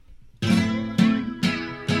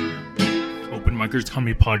Micers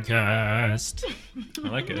Comedy Podcast. I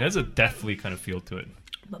like it. It has a deathly kind of feel to it.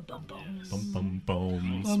 Bum, bum, bum. Yes. Bum, bum,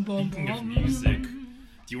 boom. Bum, bum, Speaking of bum. music, do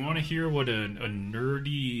you want to hear what a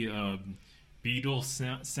nerdy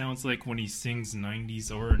Beatles sounds like when he sings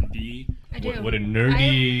 90s R&B? I do. What a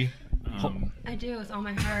nerdy... I do with all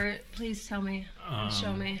my heart. Please tell me,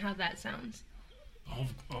 show me how that sounds.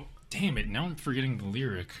 Oh, damn it. Now I'm forgetting the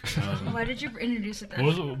lyric. Why did you introduce it then?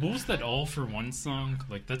 what was that All for One song?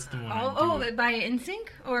 Like, that's the one. By NSYNC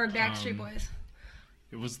or Backstreet Boys?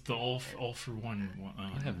 It was the All for One.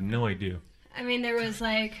 I have no idea. I mean, there was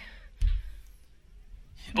like...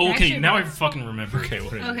 Okay, Backstreet now I Boys. fucking remember. Okay,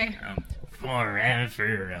 what is it? Okay.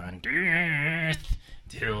 Forever on earth,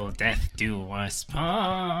 till death do us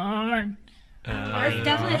part. That's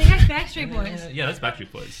definitely, I think that's Backstreet Boys. Yeah, that's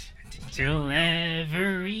Backstreet Boys. Till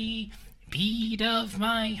every beat of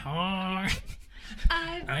my heart.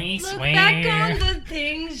 I look swear. back on the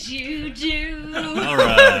things you do. All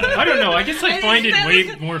right. I don't know. I guess I find it That way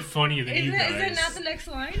was- more funny than you Is guys. that not the next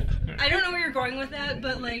line? I don't know where you're going with that,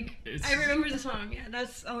 but like, It's- I remember the song. Yeah,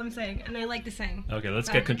 that's all I'm saying, and I like to sing. Okay, let's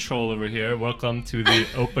get control over here. Welcome to the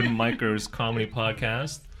Open Micers Comedy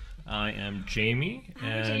Podcast. I am Jamie, Hi,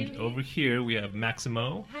 and Jamie. over here we have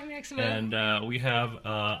Maximo. Hi, Maximo. And we have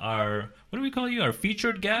our, what do we call you? Our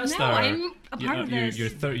featured guest? No, our, I'm a part of this. You're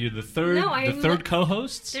the third, No, the I'm third the-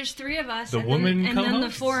 co-host? There's three of us. The and woman then, and then the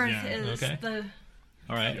co-host? fourth Yeah, is okay. the.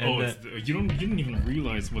 All right. Oh, And, it's you didn't even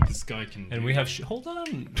realize what this guy can do. and we have, hold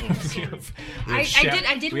on. Oh, sorry.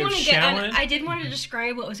 I did we have want to get. Shallon. I did want to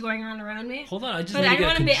describe what was going on around me. Hold on, I just But need I to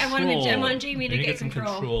get wanna control. I want Jamie to I need get some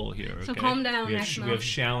control. control here. So okay? calm down, we have, Maximo. we have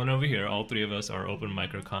Shallon over here. All three of us are open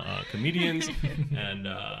micro comedians, and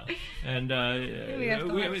We have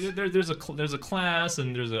thoughts. there's a class,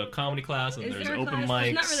 and there's a comedy class, and Is there's there a open class? mics.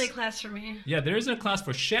 It's not really a class for me. Yeah, there is a class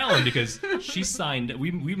for Shallon because she signed.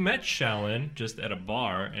 We met Shallon just at a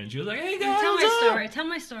bar, and she was like, "Hey guys, Tell what's my up?" story. Tell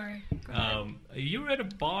my story. Go ahead. You were at a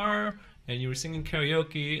bar and you were singing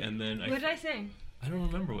karaoke, and then What did I sing? I don't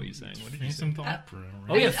remember what you sang. What did you Phantom sing? of the Opera.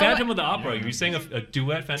 Oh Right? yeah, Oh, Phantom of the Opera. yeah. You sang a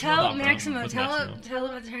duet, Phantom Tell of the Opera. Maximo. with Tell Maximo.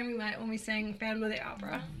 about the time we met when we sang Phantom of the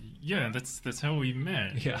Opera. Yeah, that's how we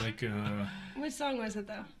met. Yeah. Like What song was it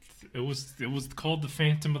though? it was called the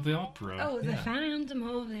Phantom of the Opera. Oh, the Yeah. Phantom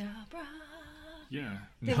of the Opera. Yeah.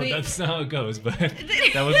 No, we- that's not how it goes. But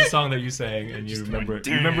that was the song that you sang, and you Just remember went,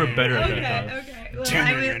 it. You remember it better. Okay, At that okay. Well,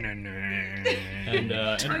 I was, And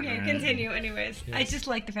okay, continue. Anyways, I just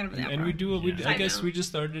like the Phantom of the Opera. and we do. Yeah. I I guess know. we just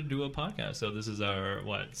started to do a podcast. So this is our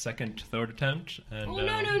second, third attempt. And Oh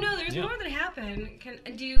no! There's yeah. more that happened. Can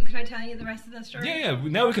I tell you the rest of the story? Yeah.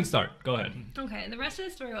 Now we can start. Go ahead. Okay. The rest of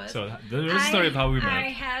the story was. So there's a story of how we met.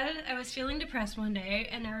 I was feeling depressed one day,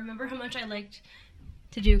 and I remember how much I liked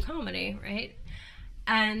to do comedy, right?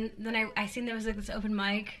 And then I seen there was like this open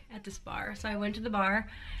mic at this bar, so I went to the bar,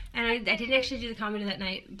 and I didn't actually do the comedy that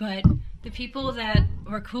night, but the people that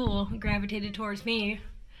were cool gravitated towards me,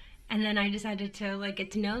 and then I decided to like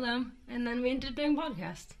get to know them, and then we ended up doing a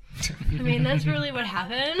podcast. I mean, that's really what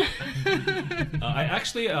happened. I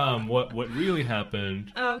actually, what really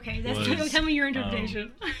happened Oh, okay, was, tell me your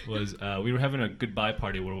interpretation. was we were having a goodbye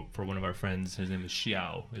party for one of our friends. His name is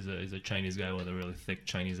Xiao. He's a Chinese guy with a really thick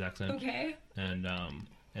Chinese accent. Okay.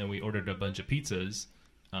 And we ordered a bunch of pizzas.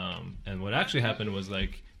 And what actually happened was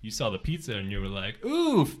like you saw the pizza and you were like,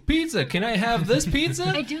 "Ooh, pizza! Can I have this pizza?"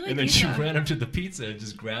 I do like And then pizza. she ran up to the pizza and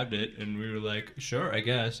just grabbed it, and we were like, "Sure, I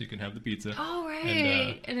guess you can have the pizza." Oh, right.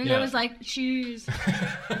 And, And then yeah. I was like, choose.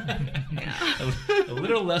 a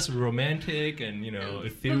little less romantic and But we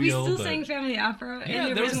ethereal. still sang Family Opera, Yeah, and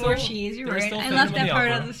there there was was more still- cheese. You're there was right. still I Phantom left of that the part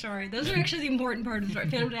Opera. of the story. Those are actually the important part of the story.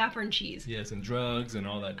 Phantom of the Opera and cheese. Yes, and drugs and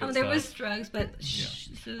all that good Oh, there stuff. was drugs, but shh,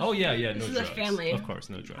 this is, Oh yeah, no this is drugs. a family Of course,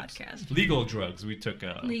 no drugs. podcast. Legal drugs. We took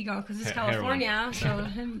Legal, because it's Heroin. California, so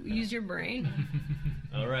use your brain.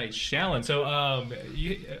 All right, Shallon. So,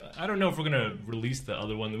 I don't know if we're gonna release the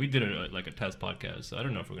other one. We did like a test podcast, so I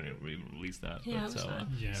don't know if we're gonna release that. Yeah, but, that's so, fine.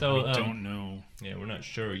 Yeah, so we don't know. Yeah, we're not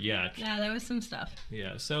sure yet. Yeah, there was some stuff.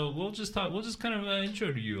 Yeah, so we'll just talk. We'll just kind of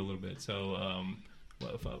intro to you a little bit. So,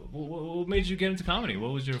 what made you get into comedy?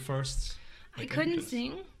 What was your first? I couldn't impetus?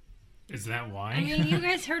 sing. Is that why? I mean, you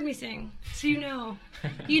guys heard me sing, so you know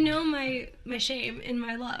my shame and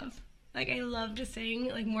my love. Like, I love to sing,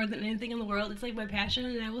 like, more than anything in the world. It's, like, my passion,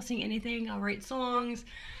 and I will sing anything. I'll write songs,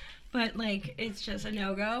 but, like, it's just a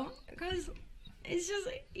no-go, because it's just,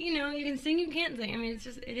 you can sing, you can't sing. I mean, it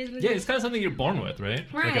is what Yeah, it it's kind of something you're born with, right?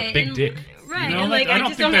 Right. Like a big and- dick. Right, You know, and, like, like, I don't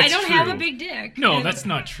just think don't, I that's don't have a true. big dick. No, And that's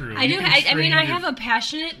not true. I You do. can I mean, train I your- have a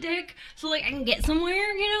passionate dick, so, like, I can get somewhere,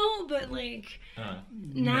 but, like...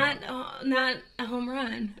 not a home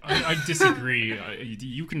run. I disagree.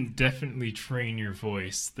 You can definitely train your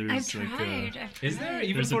voice. I've There's tried. Is there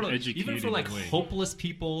even There's for an like, educated like way. hopeless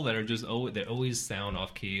people that are just they always sound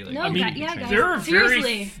off key? Like, No, I mean, yeah, guys, there are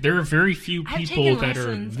seriously. very few I've people taken that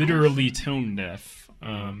lessons. are literally tone deaf.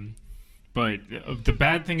 But the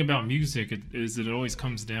bad thing about music is it always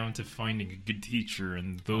comes down to finding a good teacher,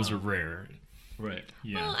 and those are rare. right.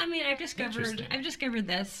 Yeah. Well, I mean, I've discovered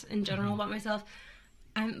this in general about myself.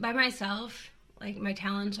 I'm by myself. Like my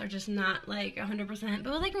talents are just not like 100%.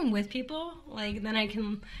 But like when I'm with people, like then I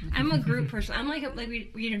can. I'm a group person. I'm like we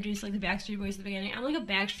introduced like the Backstreet Boys at the beginning. I'm like a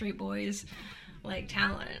Backstreet Boys like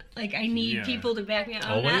talent. Like I need Yeah. people to back me up.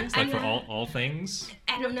 Always, I'm like for not- all things,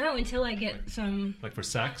 I don't know until I get some. like for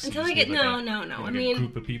sex. Until you I just get need, like, no. like I a mean,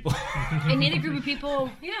 group of people. I need a group of people.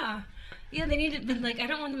 Yeah, they need to. Like, I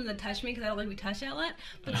don't want them to touch me because I don't like to be touched that lot.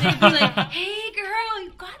 But they'd be like, "Hey, girl,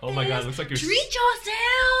 you got this. Oh my God, looks like you're treat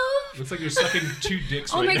yourself." Looks like you're sucking two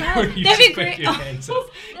dicks Oh right my now. God, You that'd be just put great. your hands up,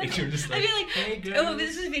 That'd and you're just I'd like, be like, "Hey, girl." "Oh,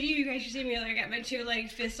 this is a video you guys should see me." Like, I got my two like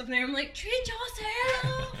fists up there. I'm like, "Treat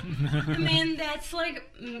yourself." I mean, that's like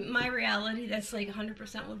my reality. That's like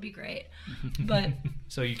 100% would be great. But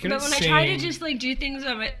So you couldn't but when I sing. try to just like do things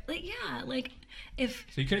on my like if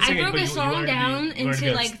So you couldn't I sing it, broke but a you song learned to be- down you learned to into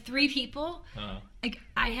be like 3 people. Uh, Like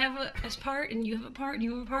I have a part and you have a part and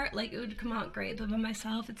you have a part, like it would come out great. But by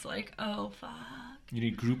myself, it's like, oh fuck. you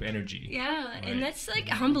need group energy. Yeah, Right. and that's like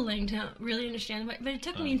humbling to really understand. But it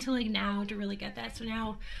took me until like now to really get that. So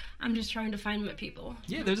now I'm just trying to find my people.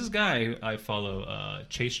 Yeah, there's this guy I follow,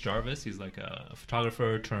 Chase Jarvis. He's like a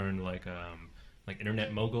photographer turned like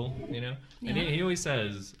internet mogul, you know. And Yeah. he always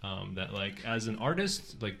says that like as an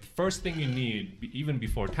artist, like the first thing you need, even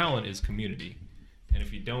before talent, is community. And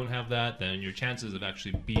if you don't have that, then your chances of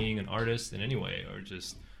actually being an artist in any way are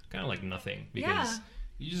just kind of like nothing because. Yeah.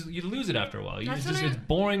 You lose it after a while. That's It's what it's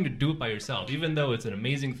boring to do it by yourself, even though it's an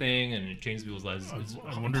amazing thing and it changes people's lives. It's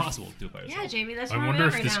I wonder if- impossible to do it by yourself. Yeah, Jamie, that's I where wonder I'm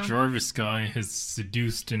if at right this now. Jarvis guy has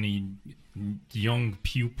seduced any young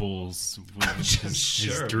pupils with his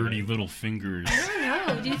Sure, dirty man. little fingers. I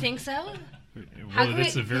don't know. Do you think so? Well,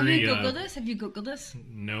 that's a have very you googled this? Have you googled this?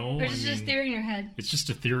 no. Or I is it just mean, theory in your head? it's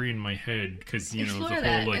just a theory in my head because you know Explore the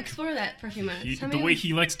that. whole like Explore that for a few minutes. Tell the me- way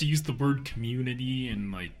he likes to use the word community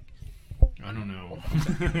and like I don't know.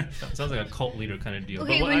 Sounds like a cult leader kind of deal.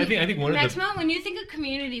 Okay, But I think one of the Maximo, when you think of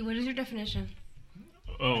community, what is your definition?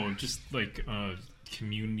 Oh, just like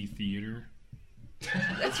community theater.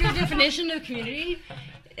 That's your definition of community?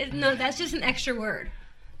 No, that's just an extra word.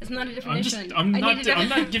 It's not a definition. I'm I need a not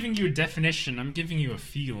definition. giving you a definition. I'm giving you a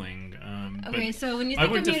feeling. Okay, but so when you I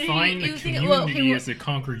think would community, define the you think community well, okay, as a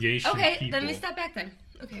congregation okay, of people. let me step back then.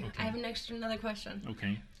 Okay, I have another question.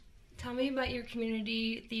 Okay. Tell me about your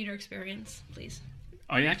community theater experience, please.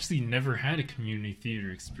 I actually never had a community theater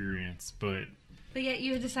experience, but But yet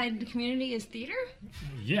you decided the community is theater?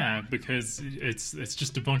 yeah, because it's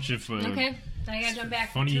just a bunch of Okay, then I gotta jump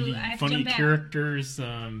back. funny I have to funny jump back. characters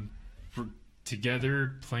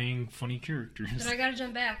together playing funny characters. Then I gotta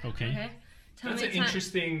jump back. Okay. Tell That's me an it's not-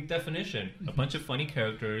 interesting definition. A bunch of funny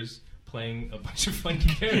characters playing a bunch of funny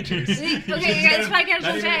characters. Okay, that's why I gotta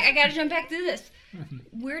jump back. I gotta jump back to this.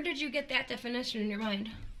 Where did you get that definition in your mind?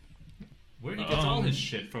 Where did he get all his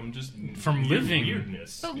shit from? Just from weird living.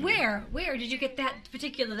 weirdness. But where? Where did you get that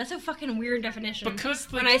particular? That's a fucking weird definition.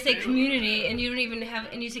 Because, when like, I say community and you don't even have,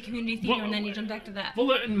 and you say community theater Well, and then you jump back to that.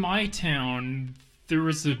 Well, in my town, there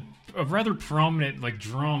was a rather prominent like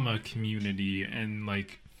drama community, and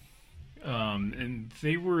like, and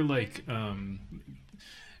they were like,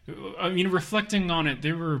 I mean, reflecting on it,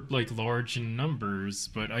 they were like large in numbers,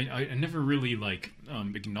 but I never really like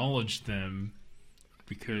acknowledged them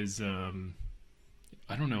because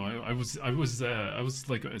I don't know. I was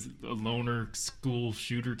like a loner school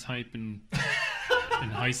shooter type in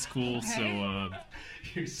high school, so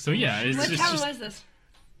yeah, it's What just, town was this?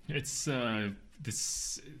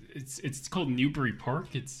 it's called Newbury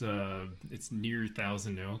Park. It's near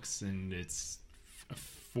Thousand Oaks, and it's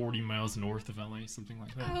 40 miles north of LA, something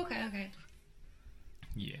like that. Oh, okay.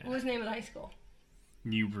 Yeah, What was the name of the high school?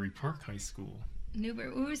 Newbury Park High School. Newbury.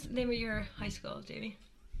 What was the name of your high school, Jamie?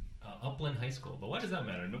 Upland High School. But why does that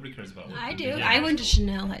matter? Nobody cares about what I you do. did in I high went to school.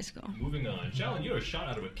 Chanel High School. Moving on. Shallon, you're a shot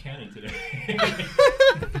out of a cannon today.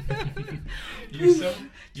 you're so...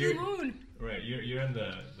 You're, moon. right, you're in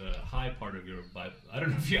the high part of your... I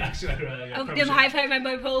don't know if you actually... I Oh, probably am should- high five my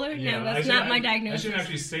bipolar? Yeah, No, I that's should- not my I diagnosis. shouldn't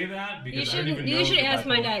actually say that because I shouldn't- don't even you know should if you're ask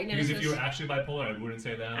my bipolar. diagnosis. Because if you were actually bipolar, I wouldn't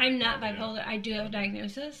say that. I'm not Yeah. bipolar. I do have a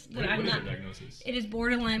diagnosis. That What I'm is not. your diagnosis? It is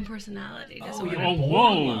borderline personality disorder. you're Oh,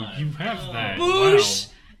 whoa! borderline. You have that. Boosh!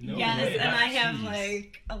 No Yes, way. and I have Jeez.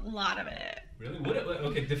 like a lot of it. Really?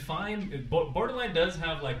 Okay, define. Borderline does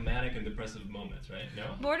have like manic and depressive moments, right?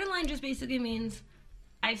 No. Borderline just basically means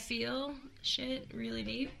I feel shit really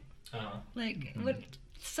deep. Like what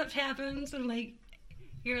stuff happens and like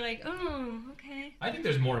you're like, oh, okay. I think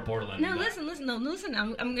there's more to borderline. No, than that. listen.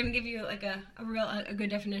 I'm gonna give you like a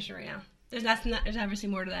good definition right now. There's obviously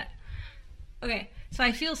more to that. Okay, so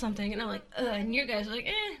I feel something and I'm like, ugh, and you guys are like,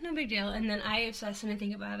 no big deal. And then I obsess and I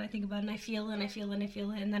think about it, and I feel it, and I feel it, and I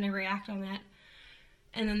feel it, and then I react on that.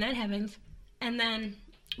 And then that happens. And then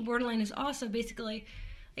borderline is also basically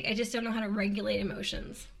like I just don't know how to regulate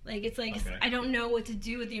emotions. Like it's like I don't know what to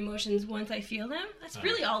do with the emotions once I feel them. That's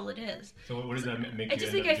really all it is. So what does that make? I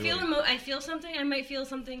just think I feel something. I might feel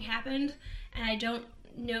something happened, and I don't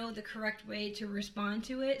know the correct way to respond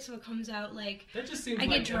to it. So it comes out like that just seems I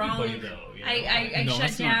like get drunk. everybody though. You know? I No, shut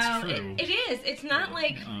that's not down. true. It is. It's not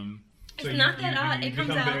like. So It's not that odd. You It comes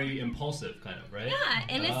become out very impulsive, kind of, right? Yeah,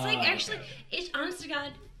 and it's like actually, okay. it's honest to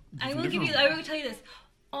God. I You've will never- I will tell you this.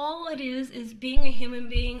 All it is being a human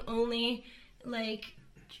being. Only like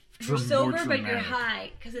you're More sober, but you're dramatic.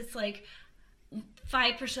 high because it's like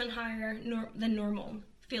 5% higher than normal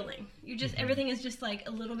feeling. You just everything is just like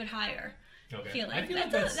a little bit higher. Okay. Feeling. I feel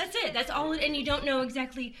That's it. That's all. And you don't know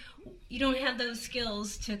exactly. You don't have those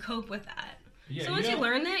skills to cope with that. Yeah, So once you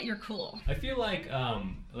learn that, you're cool. I feel like I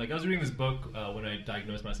was reading this book when I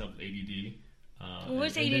diagnosed myself with ADD.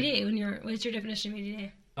 What's ADD? What's your definition of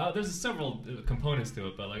ADD? There's several components to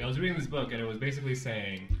it, but like I was reading this book and it was basically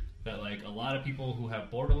saying that like a lot of people who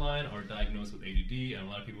have borderline are diagnosed with ADD, and a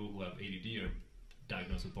lot of people who have ADD are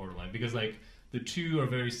diagnosed with borderline because like the two are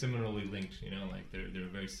very similarly linked. You know, like they're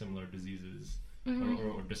very similar diseases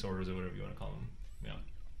or disorders or whatever you want to call them. Yeah.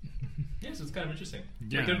 Yeah, so it's kind of interesting.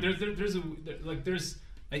 Yeah. Like there's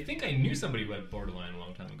I think I knew somebody who had borderline a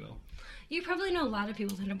long time ago. You probably know a lot of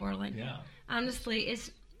people that have borderline. Yeah. Honestly,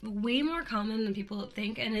 it's way more common than people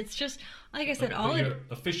think, and it's just like I said. But you're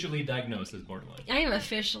officially diagnosed as borderline. I am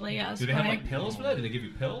officially, yes. Do they have but like pills for that? Do they give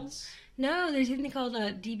you pills? No, there's something called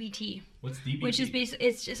DBT, What's DBT? which is basically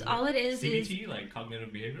it's just all it is CBT, like cognitive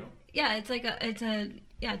behavioral. yeah, it's like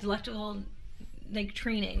delectable like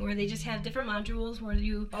training where they just have different modules where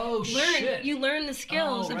you learn the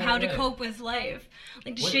skills of how to cope with life,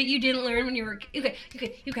 like the shit you didn't learn when you were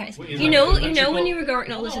okay. You guys, Wait, you know when you were going.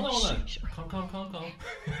 No, listen. Hold on. Calm.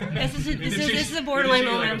 This is a borderline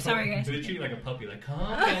moment. I'm sorry, guys. They treat you like a puppy, like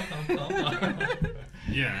calm.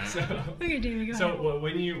 Yeah. Okay, Jamie, go ahead. So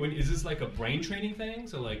when is this like a brain training thing?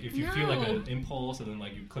 So like if you feel like an impulse and then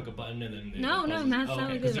like you click a button and then No, that's not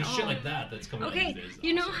like because this there's at shit all. like that's coming out Okay, these days.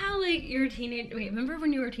 you know also. how like you're a teenager. Wait, remember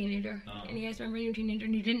when you were a teenager? And you guys remember when you were a teenager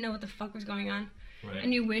and you didn't know what the fuck was going on? Right.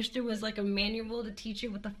 And you wished there was like a manual to teach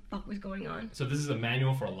you what the fuck was going on? So this is a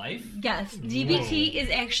manual for life? Yes, DBT is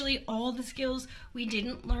actually all the skills we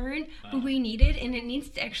didn't learn, but we needed, and it needs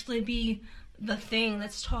to actually be the thing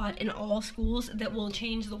that's taught in all schools that will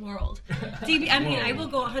change the world. I will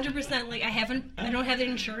go 100%. Like I don't have the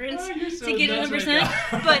insurance to get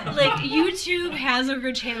 100%, but like YouTube has a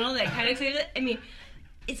good channel that kind of clears it. I mean,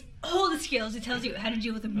 it's all the skills. It tells you how to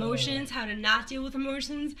deal with emotions, how to not deal with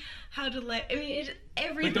emotions, how to it's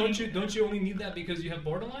everything. But don't you only need that because you have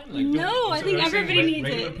borderline? Like, No, I think everybody needs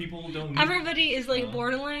regular it. People don't need Everybody is like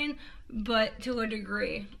borderline, but to a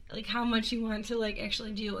degree. Like how much you want to like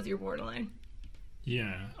actually deal with your borderline.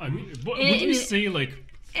 Yeah. I mean, what do you say, like...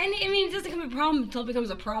 And I mean, it doesn't become a problem until it becomes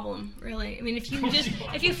a problem, really. I mean, if you follow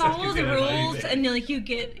You the say that about rules anything. and like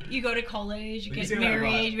you go to college, you But you get say that about-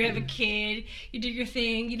 married, you have a kid, you do your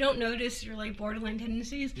thing, you don't notice your like borderline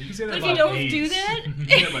tendencies. You can say that But if about you don't AIDS. do that, You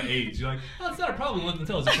say that about AIDS. You're like, oh, it's not a problem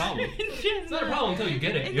until it's a problem. It's not a problem until you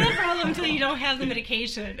get it. It's not a problem until you don't have the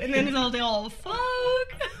medication, and then it's all fuck.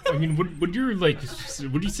 I mean, would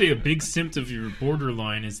you say a big symptom of your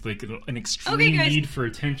borderline is like an extreme guys. need for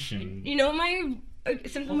attention? You know what my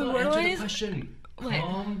symptom of Hold on, answer borderline the is? question. What?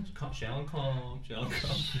 Calm.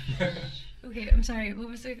 Okay, I'm sorry. What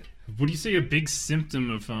was it? Would you say a big symptom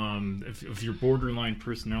of your borderline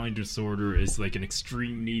personality disorder is like an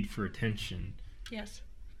extreme need for attention? Yes.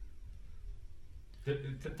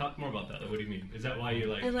 Talk more about that. What do you mean? Is that why you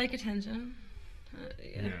like? I like attention.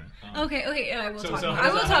 Yeah. Yeah. Okay. I will So talk more. how I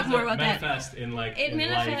does will that- talk how does more that about that. manifest in like It in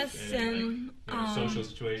manifests life and, in, social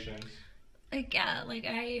situations. Like yeah, like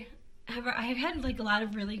I have had like a lot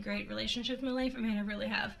of really great relationships in my life. I mean, I really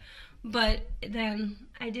have, but then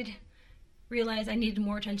I did realize I needed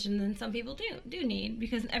more attention than some people do need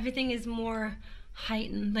because everything is more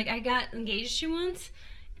heightened. Like I got engaged to once,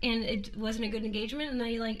 and it wasn't a good engagement, and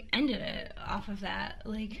I like ended it off of that.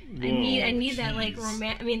 Like I need that like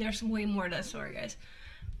jeez. I mean, there's way more to that story, guys,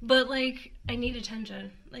 but like I need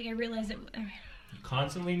attention. Like I realized it.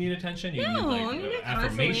 constantly need attention? You No, need like I mean, not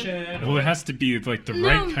affirmation? Well, or- it has to be like the No.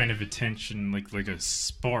 right kind of attention, like a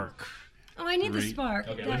spark. Oh, I need the Right. spark.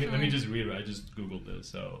 Okay, definitely. let me just read it. I just googled this.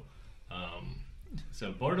 So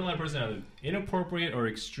borderline personality: inappropriate or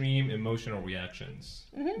extreme emotional reactions.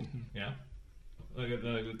 Yeah.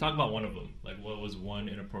 Talk about one of them. Like, what was one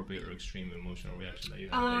inappropriate or extreme emotional reaction that you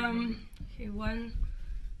had? that you remember? Okay, one.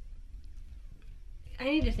 I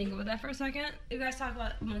need to think about that for a second. You guys talk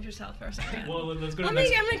about among yourself for a second. Well, let's go to I'm the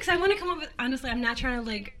like, next. because I want to come up with. Honestly, I'm not trying to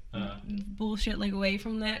like bullshit like away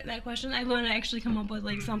from that question. I want to actually come up with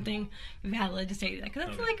like something valid to say to that, because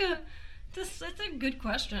that's Okay. like that's a good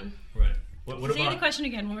question. Right. What Say the about question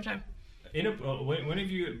again one more time. when have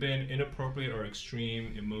you been inappropriate or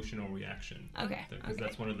extreme emotional reaction? Okay. Because Okay.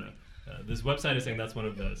 that's one of the. This website is saying that's one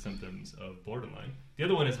of the symptoms of borderline. The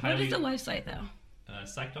other one is What highly. is the website though?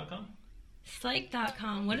 Psych.com.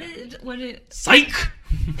 Psych.com. What is Psych.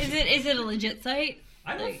 is it a legit site?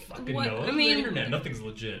 I don't Like, fucking what- know. I It's mean, the internet. Nothing's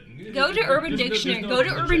legit. Go to Urban There's Dictionary. no Go to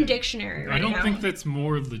legit- Urban Dictionary right I don't now. think that's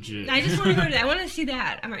more legit. I just want to go to that. I want to see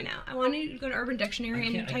that right now. I want to go to Urban Dictionary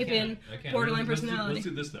and I type in can't. borderline Let's personality. do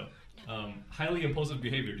this though. Highly impulsive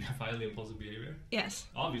behavior. Do you have highly impulsive behavior? Yes.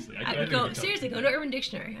 Obviously. I Go think you seriously. Go to Urban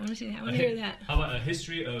Dictionary. I want to see that. I want to hear that. How about a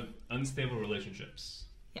history of unstable relationships?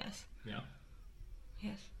 Yes. Yeah.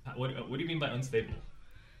 Yes. What do you mean by unstable?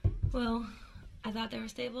 Well, I thought they were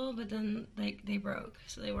stable, but then like they broke,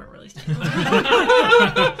 so they weren't really stable.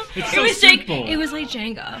 It's so simple. It was like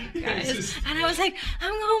Jenga, guys. It's just- And I was like,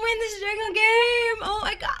 I'm gonna win this Jenga game. Oh,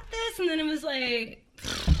 I got this. And then it was like,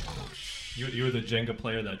 You're the Jenga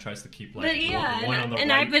player that tries to keep like but yeah, one on the and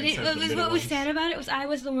right but it instead of the was middle what was ones. sad about it was I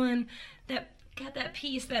was the one that got that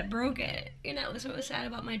piece that broke it. You know, that's what was sad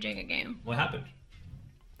about my Jenga game. What happened?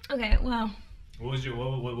 Okay, well. What was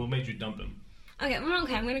what made you dump him? Okay, I'm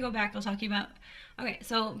gonna go back. I'll talk to you about. Okay,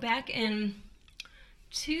 so back in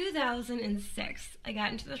 2006, I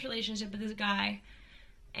got into this relationship with this guy,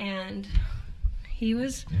 and he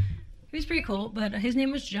was pretty cool, but his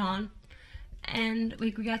name was John, and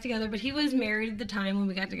we got together. But he was married at the time when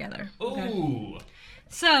we got together. Okay? Ooh.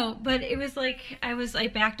 So, but it was like I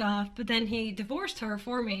backed off, but then he divorced her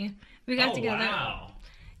for me. We got together. Wow.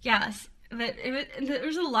 Yes. But there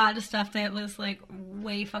was a lot of stuff that was like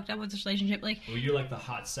way fucked up with this relationship. Like, Were you like the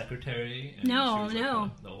hot secretary? And No, she was, like,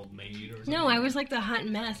 no. The old maid or something? no, I was like the hot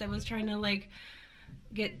mess. I was trying to like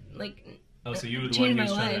get like Oh, so you were the change one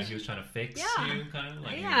my life. he was trying to fix Yeah. you, kind of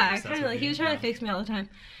like. you were yeah, obsessed kind of with like he you? was trying Wow. to fix me all the time.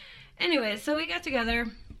 Anyway, so we got together,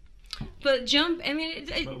 but I mean,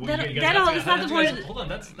 But you that guys all. got It's together- not the how'd you point. guys- Hold on,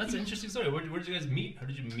 that's an interesting story. Where did you guys meet? How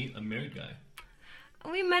did you meet a married guy?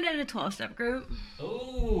 We met at a 12-step group.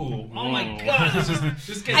 Oh my Whoa. god!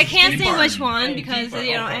 This gets I can't say deeper which one and because deeper.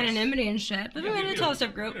 you know Oh, of course. anonymity and shit. But we Yeah, met at a you don't-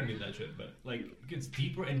 12-step group. You don't need that shit, but like it gets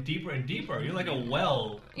deeper and deeper and deeper. You're like a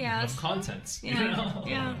well Yes. of contents. Yeah, You know?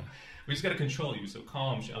 yeah. We just gotta control you. So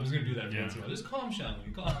calm. I'm just gonna do that every Yeah. once in a while. Just calm,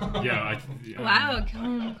 Shannon. Calm. Yeah. Wow.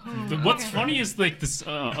 What's okay. funny is like this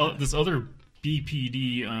this other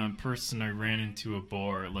BPD person I ran into a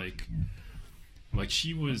bar like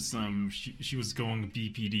she was she was going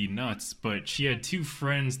BPD nuts, but she had two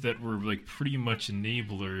friends that were like pretty much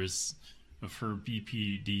enablers of her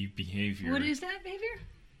BPD behavior. What is that behavior?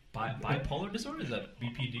 Bipolar disorder? Is that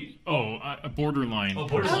BPD? a borderline. Oh,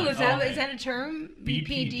 borderline. Oh, is that okay. is that a term?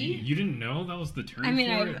 BPD? You didn't know that was the term? I mean,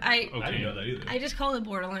 for it? I Okay. I didn't know that either. I just call it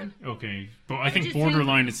borderline. Okay, but I think just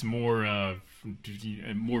borderline is more of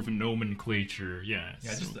a nomenclature. Yeah.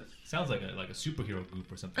 Yeah, it so- just sounds like a superhero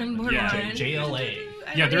group or something. I'm Like borderline. JLA.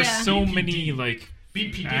 yeah. There's so BPD. many like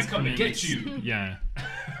BPD's coming to get acronyms. you. Yeah.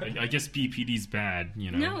 I guess BPD's bad.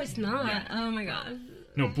 You know. No, it's not. Yeah. Oh my god.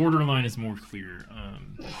 No, borderline is more clear.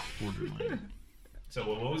 Borderline. So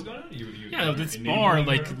what was going on? You Yeah, this enabling bar,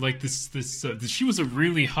 her? like this, she was a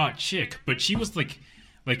really hot chick, but she was like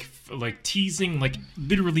teasing like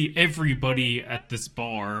literally everybody at this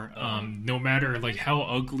bar, no matter like how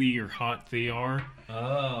ugly or hot they are.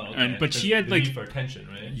 Oh, okay. And- but she The had, need like- for attention,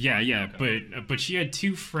 right? Yeah, Okay. but she had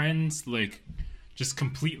two friends like just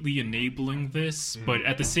completely enabling this, but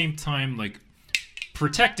at the same time like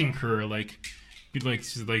protecting her, like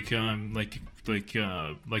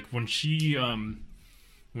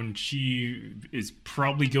when she is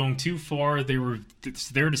probably going too far, they were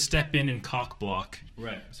there to step in and cock block.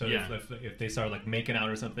 Right. So Yeah. if they start like making out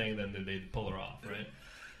or something, then they'd pull her off,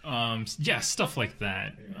 right? Yeah, stuff like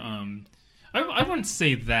that. I wouldn't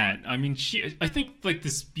say that. I mean, I think like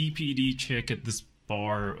this BPD chick at this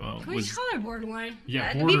bar Can we was just call her borderline?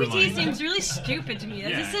 Yeah, BBT borderline. seems really stupid to me.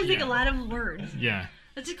 That Yeah, just seems like yeah. a lot of words. yeah.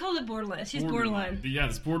 Let's just call it borderline. She's borderline. Yeah,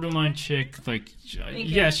 this borderline chick, like, Thank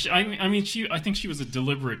yeah, you. I mean, I think she was a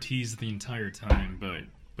deliberate tease the entire time,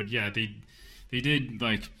 but yeah, they did,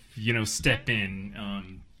 like, you know, step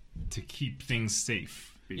in to keep things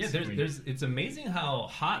safe. Basically. Yeah, it's amazing how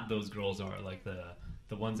hot those girls are, like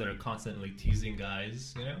the ones that are constantly teasing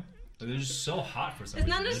guys, you know? Like, they're just so hot for some It's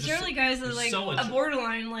reason. not necessarily guys that like so a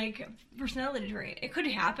borderline like personality trait. It could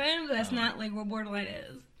happen, but that's not like what borderline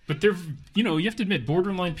is. But they're, you know, you have to admit,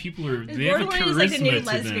 borderline people are, they have a Borderline charisma is like the new to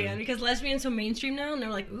lesbian them. because lesbian's so mainstream now, and they're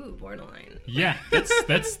like, ooh, borderline. Yeah,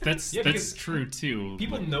 that's Yeah, because true too.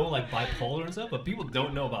 People know like bipolar and stuff, but people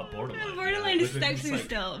don't know about borderline. Borderline is Like, it's sexy like-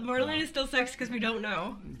 still. Borderline is still sexy because we don't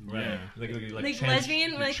know. Right. Yeah. Like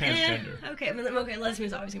Lesbian, you're like transgender. okay, but okay,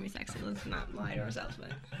 lesbian's always gonna be sexy. Let's not lie to ourselves, but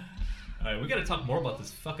All right, we got to talk more about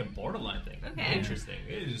this fucking borderline thing. Okay. Interesting.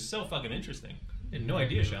 It is so fucking interesting. I had no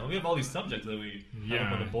idea, Shannon. We have all these subjects that we have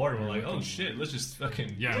up on the Yeah. board, and we're like, oh shit, let's just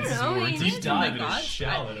fucking Yeah, I this is don't know. what we're You deep need to- dive oh into my gosh.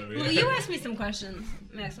 Shallon over Well, here. you asked me some questions,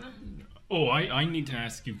 Maxima. Oh, I need to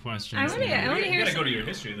ask you questions. I wanna- now. I wanna You hear gotta some- go to your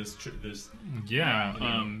history. This. Yeah.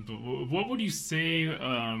 But what would you say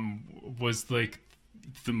was like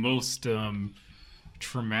the most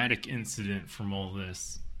traumatic incident from all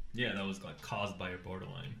this? Yeah, that was like caused by your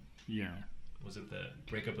borderline. Yeah. Was it the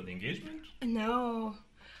breakup of the engagement No.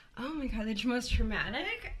 Oh my god, the most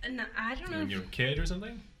traumatic? No, I don't know. when you were a kid or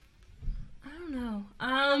something? I don't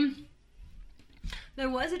know. There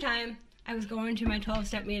was a time I was going to my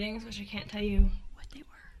 12-step meetings, which I can't tell you what they were.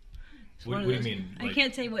 It's What one do of you those- mean? I Like-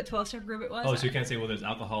 can't say what 12-step group it was. Oh, so you can't say whether it's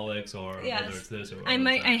alcoholics or Yes. whether it's this or I whether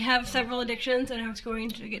it's that. have several addictions, and I was going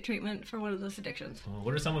to get treatment for one of those addictions.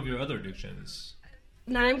 What are some of your other addictions?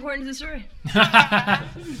 Not important to the story.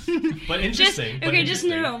 But interesting. but Okay, just interesting,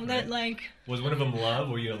 know right? that like Was one of them love?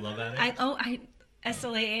 Were you a love addict?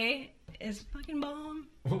 SLAA is fucking bomb.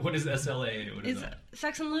 What is SLA? What is It's that?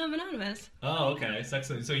 Sex and Love Anonymous. Oh, okay. Sex.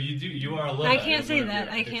 So you are a love. I addict, can't is say one of that.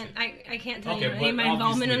 your I can't. addictions. I can't tell Okay, you any of but my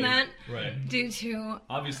involvement in that obviously- Right. due to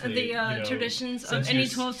Obviously, the you know, traditions of since any you're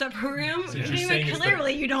s- 12-step program. since you're Anyway, saying it's the-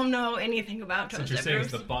 clearly you don't know anything about Since you're 12-step saying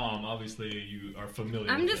groups. it's the bomb, obviously you are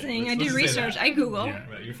familiar. I'm with just it. saying, Let's- I do let's say research. that. I Google. Yeah.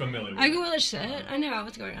 Right, you're familiar. With I it. Google this shit. I know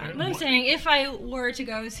what's going on. But I'm saying, if I were to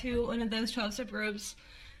go to one of those 12-step groups,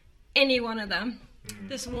 any one of them,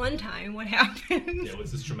 this one time, what happened Mm-hmm. Yeah,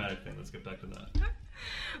 what's this traumatic thing? Let's get back to that.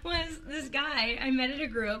 was this guy I met at a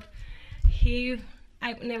group.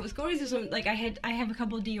 And I was going through some, like, I have a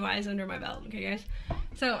couple of DUIs under my belt, okay, guys?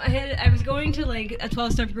 So I was going to, like, a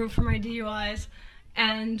 12-step group for my DUIs,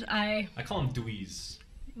 and I call them dweez.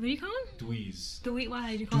 what do you call them? Dweez.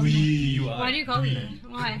 Why do you call them that? DUI. Why do you call them that?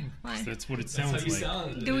 Why? That's what it That's how sounds you like.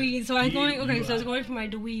 sound. Dweez. So I was going, okay, so I was DUI. going for my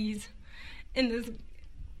Dweez, and this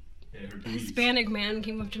Yeah, her dweez. Hispanic man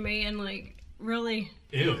came up to me and, like, really...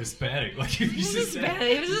 Ew, Hispanic. Like you He was just said.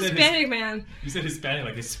 Hispanic. He was you a said Hispanic man. You said Hispanic,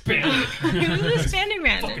 like Hispanic. He was a Hispanic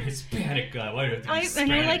man. Fucking Hispanic guy. Why do you have to be And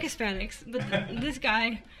Hispanic? I like Hispanics, but this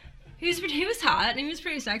guy, he was hot and he was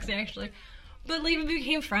pretty sexy actually. But like we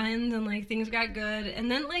became friends and like things got good,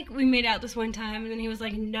 and then like we made out this one time, and then he was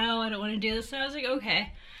like, "No, I don't want to do this." And I was like,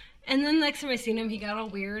 "Okay." And then next time I seen him, he got all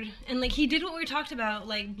weird, and like he did what we talked about,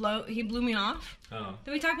 like he blew me off. Oh.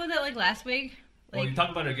 Did we talk about that like last week? Well, Like, you talk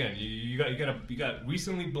about it again. You got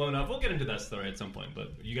recently blown up. We'll get into that story at some point,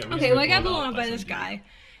 but you got recently okay, well I got blown blown up by some this dude guy,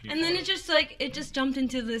 before. and then it just jumped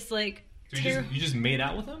into this like. So you just made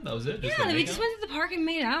out with him? That was it? Just Yeah, the we makeout? just went to the park and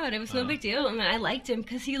made out. It was no Oh. big deal, and then I liked him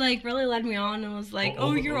because he like really led me on and was like, Oh,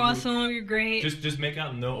 "Oh, you're over- awesome, you're great." Just make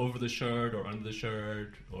out, no over the shirt or under the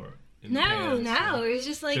shirt or in the no, pants, no, or- it was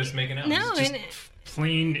just like Just making out. No, Just- and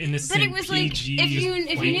Plain innocent. but it was like PG, if you just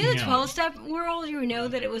knew the making out. 12-step world, you would know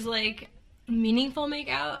that it was like meaningful make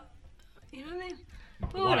out. You know what I mean?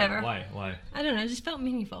 But Why? whatever. Why? I don't know. It just felt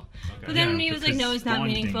meaningful. Okay. But then Yeah, he was like, "No, because it's not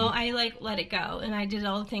bonding. meaningful." I like let it go, and I did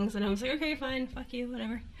all the things, and I was like, "Okay, fine, fuck you,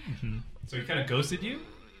 whatever." So he kind of ghosted you?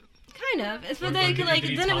 Kind of. It's Or but like, did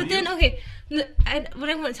he then, tell but then you? okay. What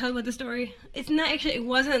I want to tell you about the story, it's not actually. It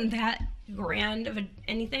wasn't that grand of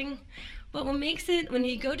anything. But what makes it when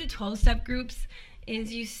you go to 12-step groups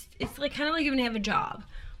is it's like kind of like when you have a job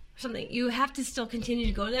or something. You have to still continue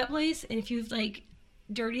to go to that place, and if you've like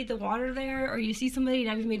dirtied the water there, or you see somebody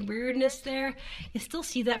and you've made weirdness there, you still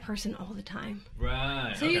see that person all the time.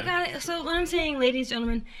 Right. So okay. you got it. So what I'm saying, ladies,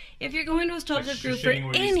 gentlemen, if you're going to a 12-step Like group for shitting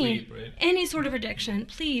where you any sleep, right? any sort of addiction,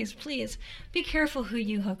 please be careful who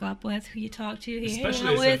you hook up with, who you talk to, who you Especially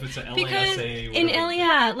hang out if with. it's a Because LASA, in whatever.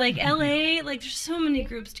 LA, like LA, like there's so many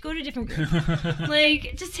groups. Go to different groups.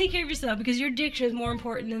 Like just take care of yourself because your addiction is more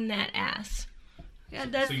important than that ass. Yeah, So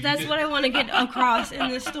that's you that's did- what I want to get across in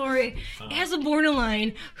this story. As a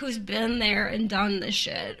borderline who's been there and done this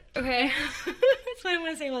shit, okay? That's what I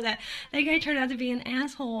want to say about that. That guy turned out to be an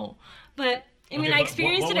asshole. But, I mean, Okay, I but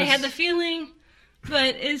experienced what it. I had was- the feeling.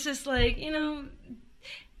 But it's just like,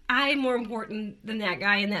 I'm more important than that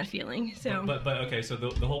guy and that feeling. So But okay, so the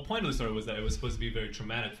whole point of the story was that it was supposed to be very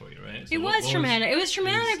traumatic for you, right? So it what was traumatic. It was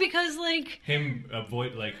traumatic was- because, like, him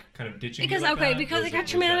avoid kind of ditching because you like that? because Was it got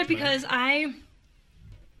was traumatic that because I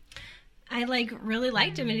like really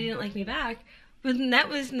liked him and he didn't like me back. But then that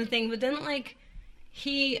was the thing. But then like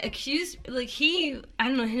he accused I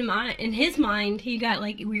don't know in his mind he got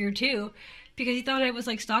like weird too because he thought I was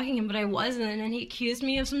like stalking him, but I wasn't. And then he accused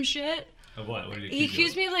me of some shit. Of what? What did He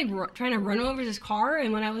accused me of like trying to run over his car,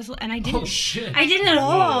 and when I didn't. Oh shit! I didn't at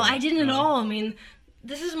all. Whoa. I didn't at all. I mean,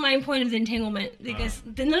 this is my point of the entanglement because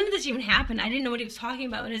none of this even happened. I didn't know what he was talking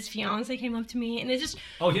about when his fiance came up to me, and it just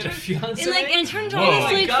Oh, he had a fiance. and it turned Whoa. into Oh this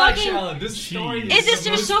my like God, fucking. Shalyn, this story is It's just the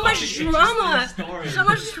there's most so much fucking drama, interesting story. so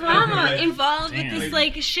much drama Right. involved Damn. with this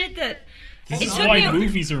like shit that. This It is took why me-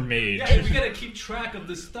 movies are made. Yeah, we gotta keep track of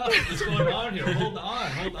this stuff that's going on here. Hold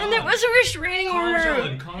on. And there was a restraining Calm, order.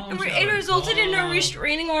 Shalyn, calm, It Shalyn, resulted in a calm.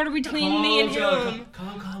 restraining order between me and him.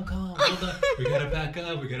 Calm. Hold on. We gotta back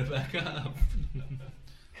up.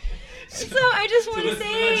 So I just want to let's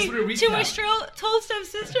say sort of to my recap. 12 step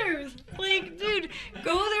sisters, like, dude,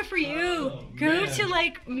 go there for you. Oh, Go man. to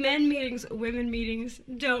like men meetings, women meetings.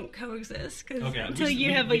 Don't coexist Okay. until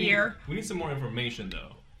you have a year. We need some more information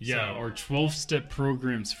though. Yeah, our 12-step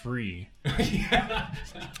program's free. Yeah.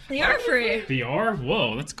 They are free. They are?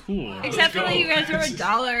 Whoa, that's cool. Except for go. that you gotta throw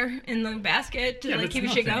 $1 in the basket to Yeah, like that's keep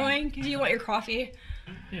your shit nothing. going because you want your coffee.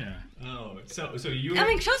 Yeah. Oh, so you. I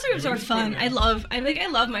mean, 12 step groups you are were fun. programmed. I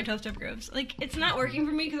love my 12 step groups. Like, it's not working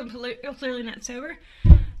for me because I'm clearly not sober.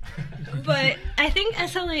 But I think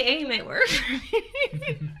SLAA might work for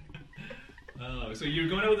me. Oh, so you're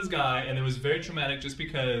going out with this guy, and it was very traumatic just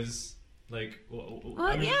because, like. Well,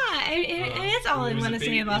 I mean, and that's all I it was want a to big-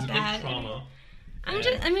 say it was about a big that. Trauma. I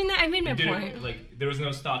made my You didn't- point. Like, there was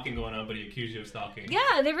no stalking going on, but he accused you of stalking.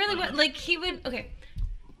 Yeah, they really would. Like, he would. Okay.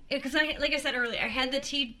 Because like I said earlier, I had the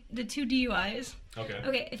 2 DUIs. Okay.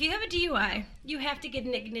 Okay, if you have a DUI, you have to get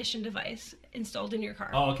an ignition device installed in your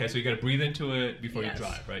car. Oh, okay. So you got to breathe into it before Yes. you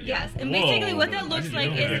drive, right? Yes, and Whoa, basically what that I looks didn't like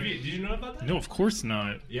know is that. Did you know about that? No, of course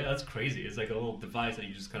not. Yeah, that's crazy. It's like a little device that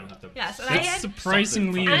you just kind of have to. Yes, and That's I had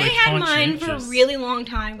surprisingly And I like, had mine for a conscientious. really long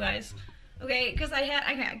time, guys. Okay, because I got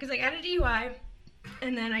a DUI,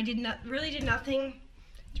 and then I did nothing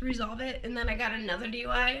to resolve it, and then I got another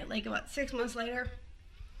DUI like about 6 months later.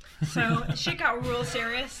 So shit got real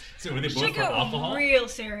serious. So were they both Shit for got alcohol? real Were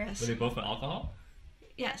serious. they both for alcohol?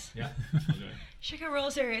 Yes. Yeah. Okay. Shit got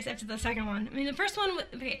real serious after the second one. I mean, the first one,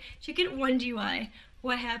 okay, so you get one DUI.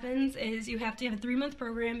 What happens is you have to have a 3-month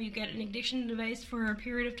program. You get an ignition device for a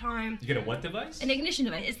period of time. You get a what device? An ignition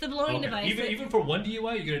device. It's the blowing Okay. device. Even for one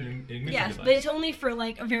DUI, you get an ignition Yes, device. but it's only for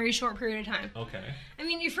like a very short period of time. Okay. I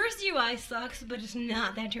mean, your first DUI sucks, but it's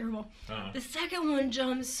not that terrible. Uh-huh. The second one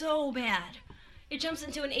jumps so bad. It jumps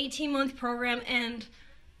into an 18-month program, and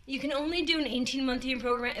you can only do an 18-month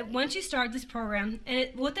program once you start this program. And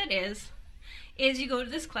what that is you go to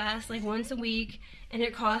this class like once a week, and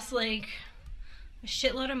it costs like a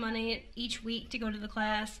shitload of money each week to go to the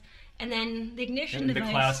class. And then the ignition And the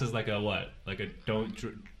device. class is like a what? Like a don't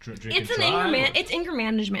drink It's and an drive? it's anger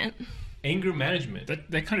management. Anger management.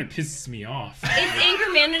 That kind of pisses me off. It's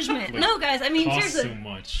anger management. No, guys, I mean, Costs seriously. so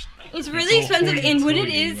much. It's really It's all expensive, and what it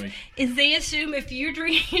hoity-toity, like- is they assume if you're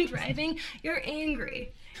drinking and driving, you're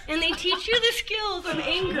angry. And they teach you the skills of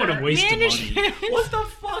anger What a waste of money. management. What the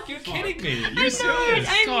fuck? You're kidding me. I'm You're not. serious.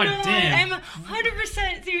 I'm God not. damn. I'm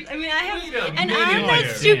 100% serious. I mean, I Wait a have, and minute I'm that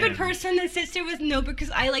here. stupid Damn. person that sits there with notebook because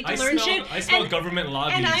I like to learn shit. I smell and, government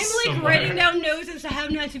lobbies and I'm like somewhere. writing down notes as to how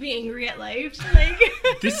not to be angry at life. Like,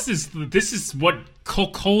 This is what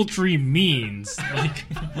culture means. Like,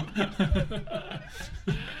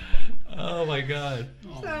 Oh my god.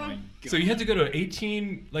 oh So- my God. So you had to go to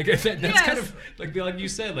 18, like that's Yes. kind of like you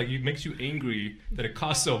said, like it makes you angry that it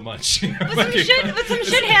costs so much. But some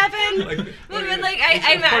shit happened. But like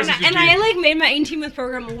I like made my 18-month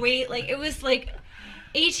program wait. Like it was like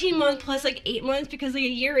 18 months plus like 8 months because like a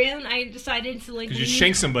year in I decided to like because you leave.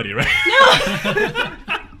 shank somebody, right?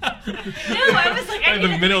 No, I was like, In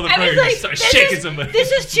the middle of the I was program, you like, start this shaking is, somebody.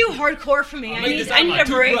 This is too hardcore for me. I'll I make need, this I out need my a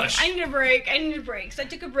break. toothbrush. I need a break. I need a break. So I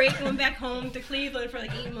took a break and went back home to Cleveland for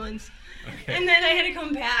like 8 months. Okay. And then I had to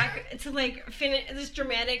come back to like finish this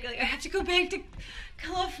dramatic. Like I have to go back to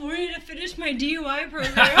California to finish my DUI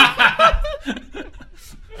program.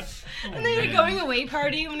 And then I had a going away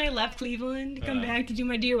party when I left Cleveland to come back to do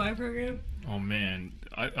my DUI program. Oh man,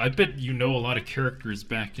 I bet you know a lot of characters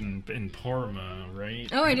back in Parma, right?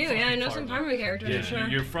 Oh, I do. Yeah, I know some Parma characters. Yeah, for sure.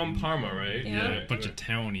 you're from Parma, right? Yeah. A bunch of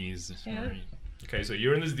townies. Yeah. Right? Okay, so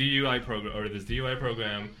you're in this DUI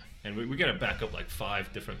program, and we gotta back up like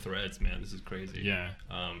 5 different threads, man. This is crazy. Yeah.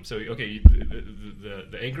 So okay,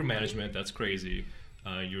 the anger management, that's crazy.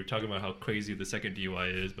 You were talking about how crazy the second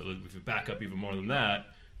DUI is, but if we back up even more than that,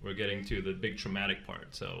 we're getting to the big traumatic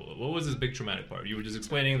part. So what was this big traumatic part? You were just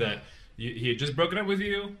explaining that he had just broken up with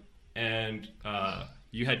you, and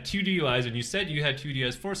you had 2 DUIs, and you said you had 2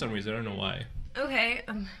 DUIs for some reason. I don't know why. Okay.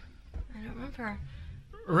 I don't remember.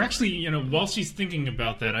 Or actually, while she's thinking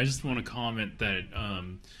about that, I just want to comment that,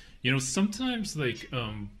 sometimes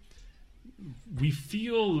we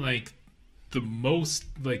feel like the most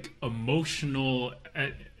emotional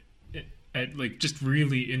at just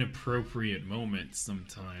really inappropriate moments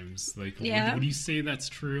sometimes. Yeah. Would you say that's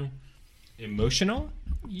true? Emotional?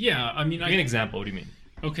 Yeah, I mean, Give me an example. What do you mean?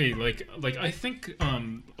 Okay, I think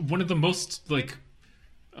one of the most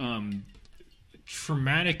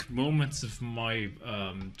traumatic moments of my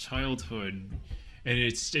childhood, and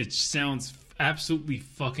it sounds absolutely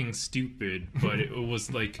fucking stupid, but it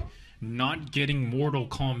was not getting Mortal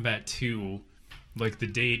Kombat 2 the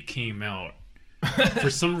day it came out. For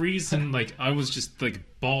some reason, I was just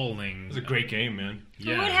bawling. It was a great game, man.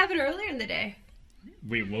 Yeah. What happened earlier in the day?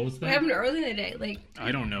 Wait, what was that? What happened earlier in the day?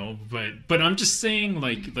 I don't know, but I'm just saying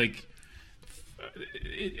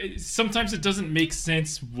sometimes it doesn't make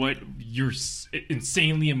sense what you're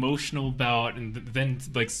insanely emotional about, and then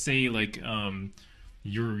say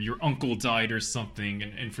your uncle died or something,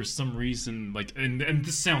 and for some reason and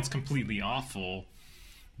this sounds completely awful,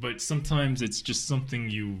 but sometimes it's just something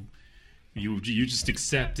you just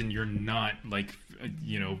accept, and you're not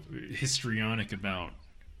histrionic about.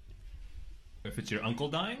 If it's your uncle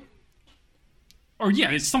dying? Or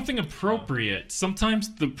yeah, it's something appropriate.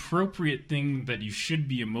 Sometimes the appropriate thing that you should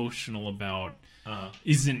be emotional about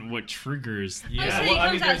isn't what triggers. Yeah, So well, it I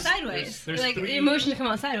comes mean, out sideways. there's The 3 emotions come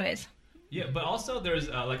out sideways. Yeah, but also there's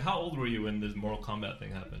how old were you when this Mortal Kombat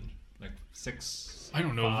thing happened? 6? I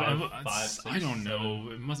don't know. 5, 6, I don't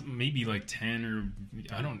know. It must maybe 10 or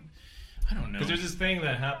I don't know. Because there's this thing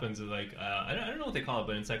that happens, I don't know what they call it,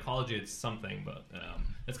 but in psychology it's something, but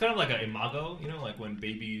it's kind of like an imago, when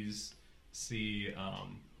babies see,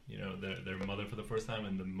 their mother for the first time,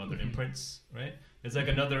 and the mother imprints, right? It's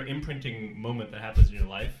another imprinting moment that happens in your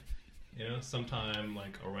life, sometime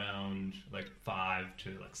around 5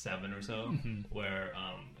 to 7 or so, where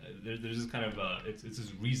there's this kind of it's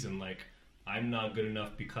this reason I'm not good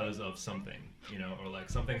enough because of something, or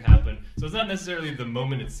something happened. So it's not necessarily the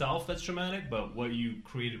moment itself that's traumatic, but what you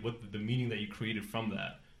created, what the meaning that you created from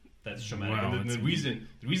that's traumatic. Wow, and the reason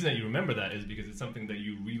that you remember that is because it's something that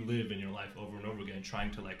you relive in your life over and over again,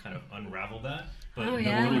 trying to kind of unravel that. But nobody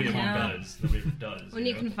ever does. Nobody ever does. When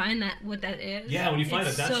you can find what that is. Yeah, when you find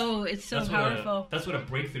it's that's so powerful. That's what a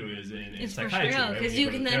breakthrough is in It's psychiatry, for real, right? because When you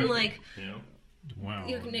can go to then therapy, Wow.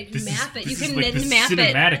 You can This map it. You is can the then map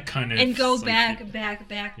cinematic it kind of, and go like,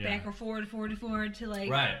 back, Yeah. or forward to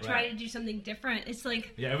Right, try to do something different. It's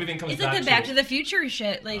yeah, everything comes it's back like the Back to the Future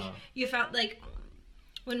shit. You felt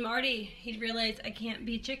when Marty, he realized, I can't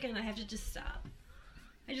be chicken. I have to just stop.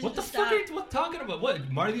 I just What the have to fuck stop. are you talking about?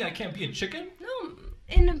 What, Marty, I can't be a chicken? No,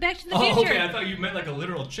 in Back to the Future. Oh, okay, I thought you meant a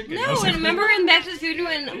literal chicken. I No, was and remember in Back to the Future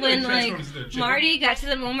when transforms into a chicken. Marty got to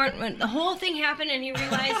the moment when the whole thing happened and he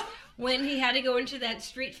realized when he had to go into that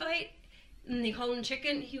street fight and they called him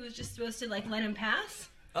chicken, he was just supposed to let him pass.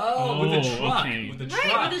 Oh, with the truck. okay. With the Right,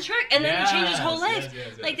 truck. with the truck, and then it changed his whole life.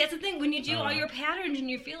 Yes. That's the thing when you do all your patterns and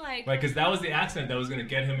you feel like Right, because that was the accident that was going to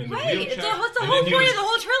get him in the right, wheelchair. it's the whole And then point he was- of the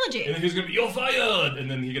whole trilogy. And then he was going to be, you're fired! And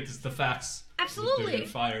then he gets the facts. Absolutely. You're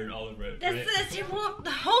fired all over it. That's right?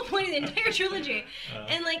 the whole point of the entire trilogy,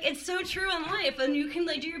 and it's so true in life. And you can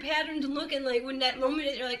do your patterns and look, and when that moment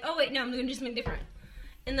is, you're like, oh wait, no, I'm gonna do something different,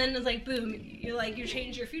 and then it's boom, you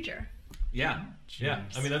change your future. Yeah. Yeah.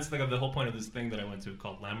 Jeez. I mean, that's the whole point of this thing that I went to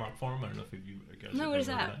called Landmark Forum. I don't know if you guys No, have what is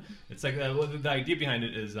ever heard that? of It's the idea behind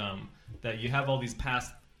it is that you have all these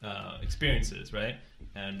past experiences, right?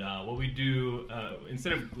 And what we do,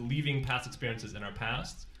 instead of leaving past experiences in our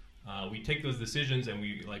past, we take those decisions and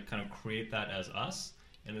we kind of create that as us,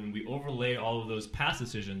 and then we overlay all of those past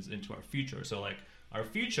decisions into our future. So our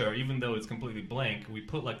future, even though it's completely blank, we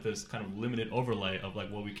put this kind of limited overlay of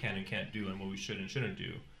what we can and can't do and what we should and shouldn't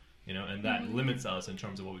do, and that limits us in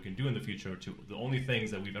terms of what we can do in the future to the only things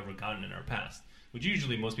that we've ever gotten in our past, which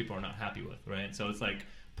usually most people are not happy with, right? So it's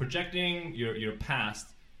projecting your past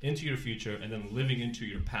into your future and then living into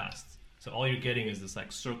your past. So all you're getting is this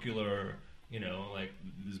circular,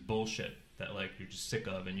 this bullshit that like you're just sick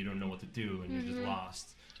of and you don't know what to do and you're just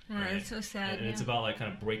lost. Right? It's so sad. And it's about like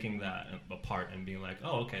kind of breaking that apart and being like,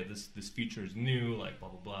 oh, okay, this future is new, like blah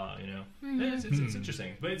blah blah, you know. It's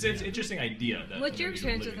interesting, but it's interesting idea. That What's your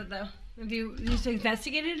experience with it though? Have you just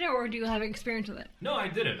investigated it, or do you have experience with it? No, I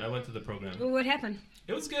did it. I went to the program. Well, what happened?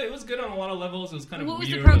 It was good. It was good on a lot of levels. It was kind of What was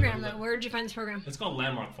weird. the program though? Where did you find this program? It's called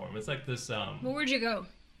Landmark Forum. It's like this. Well, where'd you go?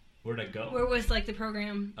 Where'd I go? Where was like the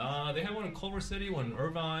program? They had one in Culver City, one in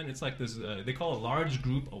Irvine. It's like this. They call it large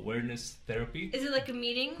group awareness therapy. Is it like a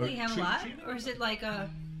meeting that you have a lot, or is it like a?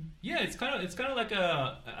 Yeah, it's kind of like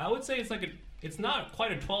a. I would say it's like a. It's not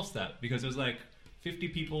quite a 12-step because there's like 50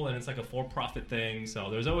 people and it's like a for-profit thing.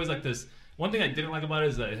 So there's always like this. One thing I didn't like about it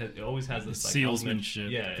is that it always has this like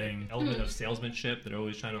salesmanship element of salesmanship. They're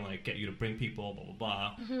always trying to like get you to bring people, blah blah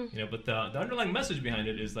blah. You know, but the underlying message behind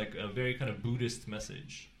it is like a very kind of Buddhist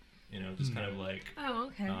message. You know, just kind of like,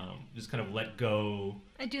 okay. Just kind of let go.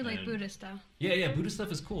 I do like Buddhist stuff. Yeah, Buddhist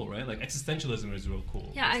stuff is cool, right? Like existentialism is real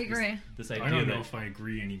cool. Yeah, I agree. This idea I don't know if I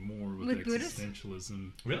agree anymore with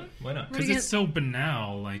existentialism. Really? Why not? Because it's so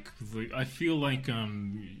banal. Like I feel like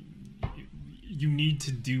you need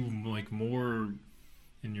to do like more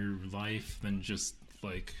in your life than just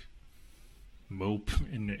like mope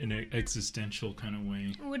in an existential kind of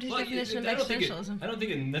way. What is the definition of existentialism? I don't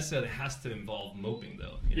think it necessarily has to involve moping,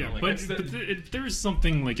 though. You know, like there is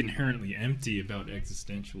something like inherently empty about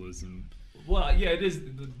existentialism. Well, yeah, it is.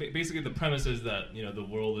 Basically, the premise is that the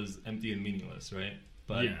world is empty and meaningless, right?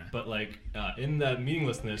 But like in that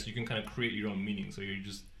meaninglessness, you can kind of create your own meaning. So you're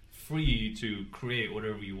just free to create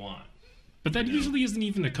whatever you want. But that usually isn't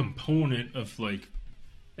even a component of like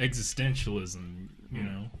existentialism, you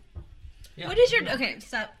know. Yeah. What is your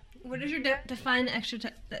stop? What is your define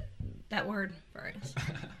that word for us?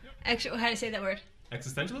 How do you say that word?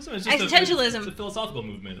 Existentialism. It's just existentialism. It's a philosophical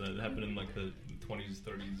movement that happened in like the 20s,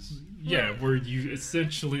 30s. Yeah, where you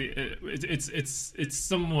essentially it's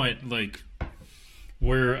somewhat like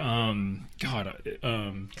where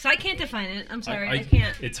because I can't define it. I'm sorry, I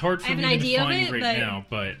can't. It's hard for me to define right now,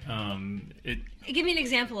 but give me an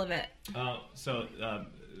example of it. The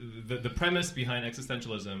premise behind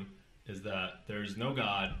existentialism is that there's no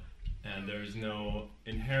God and there's no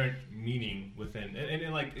inherent meaning within, and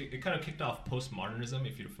it kind of kicked off postmodernism,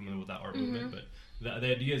 if you're familiar with that art movement. But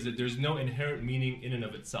the idea is that there's no inherent meaning in and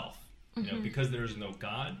of itself, because there is no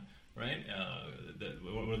God, right?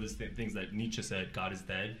 One of the things that Nietzsche said, God is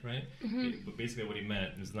dead, right? But basically what he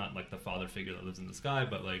meant is not like the father figure that lives in the sky,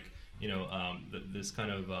 but like this kind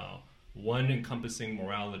of one encompassing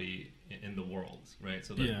morality in the world, right?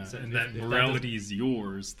 So that morality is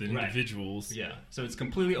yours, the individuals. Yeah, so it's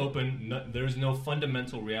completely open. There's no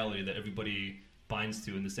fundamental reality that everybody binds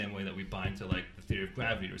to in the same way that we bind to like the theory of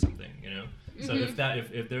gravity or something, So if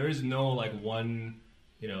there is no like one,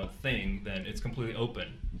 thing, then it's completely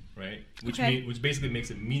open, right? Which basically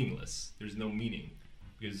makes it meaningless. There's no meaning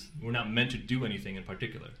because we're not meant to do anything in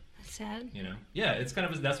particular. Sad. Yeah, it's kind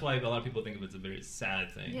of, that's why a lot of people think of it as a very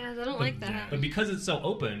sad thing. Yeah, I don't like that. But because it's so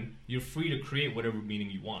open, you're free to create whatever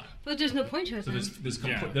meaning you want. But there's no point to it. So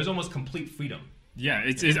there's almost complete freedom. Yeah,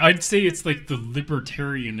 I'd say it's like the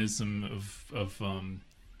libertarianism of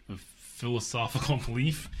philosophical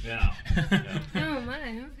belief. Yeah. Oh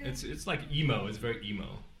my. Okay. It's like emo. It's very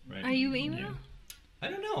emo, right? Are you emo? Yeah. I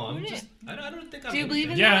don't know. I don't think I'm. Do you believe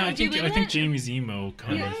in that? I think Jamie's emo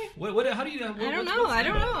kind of. What? How do you? I don't know. I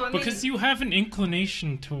don't know. Because you have an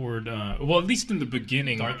inclination toward, well, at least in the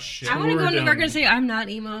beginning. Dark shit. I want to go on the record and say I'm not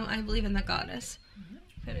emo. I believe in the goddess.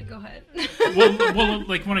 Go ahead. well,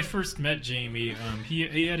 like when I first met Jamie,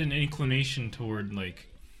 he had an inclination toward like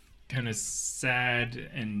kind of sad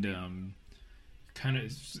and kind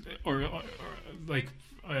of or like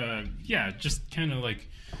just kind of like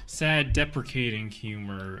sad, deprecating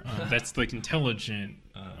humor that's like intelligent,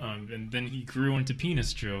 and then he grew into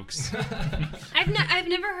penis jokes. I've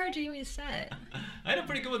never heard Jamie sad. I had a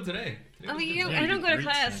pretty good one today. I don't go to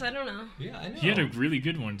class, so I don't know. Yeah, I know. He had a really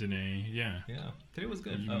good one today. Yeah. Today was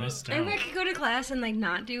good. You missed out. If I could go to class and like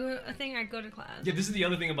not do a thing, I'd go to class. Yeah, this is the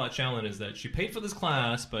other thing about Challen is that she paid for this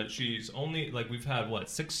class, but she's only like we've had what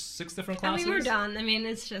six different classes. We're done.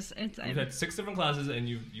 It's we've had 6 different classes, and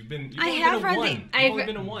you've been. I've only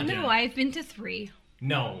been to one. No, I've been to 3.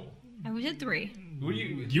 No. I was at 3. Were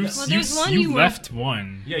you? You left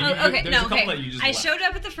one. Yeah. Okay. There's a couple that you just left. Showed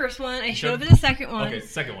up at the first one. I showed up at the second one. Okay,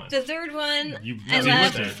 second one. The third one, I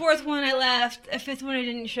left. The fourth one, I left. The fifth one, I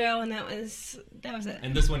didn't show, and that was it.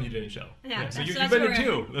 And this one, you didn't show. Yeah. So you've been to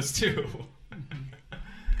 2. That's 2.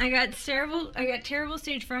 I got terrible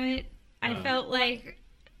stage fright. I felt like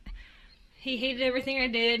He hated everything I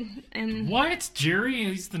did, and What? Jerry?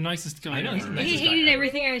 He's the nicest guy. I know, he's the ever. nicest he guy hated ever.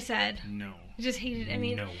 everything I said. No. He just hated. I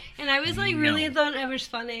mean, No. and I was like, really No. thought I was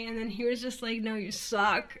funny, and then he was just like, "No, you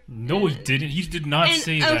suck." No, he didn't. He did not And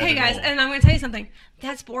say that. okay, at guys, all. and I'm gonna tell you something.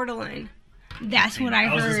 That's borderline. That's what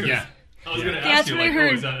I was just heard. gonna- Yeah. I was going to That's ask you, what I like,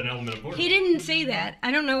 heard. is that an element of borderline? He didn't say that.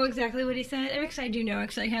 I don't know exactly what he said. Actually, I do know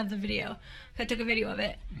because I have the video. I took a video of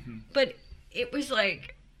it. But it was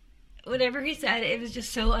like, whatever he said, it was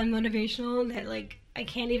just so unmotivational that, like, I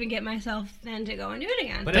can't even get myself then to go and do it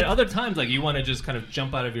again. But at other times, like, you want to just kind of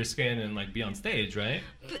jump out of your skin and, like, be on stage, right?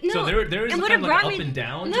 But no, So there is and a what kind it of, like, brought up me- and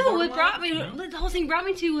down to No, what borderline? brought me, No? the whole thing brought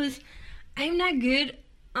me to was, I'm not good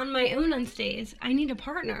on my own on stage. I need a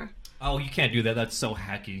partner. Oh, you can't do that. That's so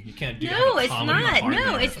hacky. You can't do that. No, it's not.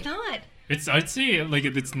 No, it's not. I'd say like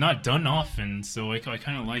it's not done often, so I kind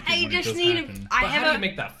of like it I when just it does need. happen. I But have how do a. you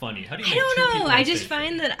make that funny? How do you I make two don't know. people I on just stage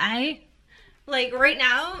find funny? that like right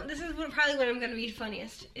now, this is probably when I'm going to be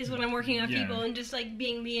funniest, is when I'm working on Yeah. people and just like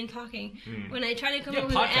being me and talking. When I try to come Yeah, up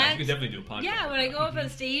with an podcast. You act. could definitely do a podcast. Yeah, when I go up on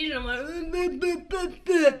stage and I'm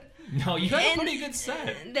like, No, you had a And- pretty good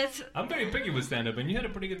set. that's. I'm very picky with stand-up, and you had a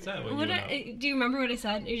pretty good set when What you went out. do you remember what I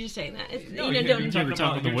said? You're just saying that. It's, No, you know, you don't. were talking were talking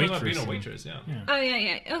about, about the you were talking about being a waitress. waitress, yeah. Oh yeah,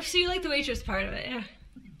 yeah. Oh, so you like the waitress part of it? Yeah.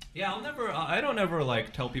 Yeah, I don't ever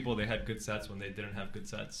like tell people they had good sets when they didn't have good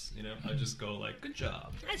sets. You know, I just go like, "Good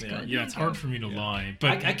job." That's you know? good. Yeah, it's hard for me to Yeah. lie,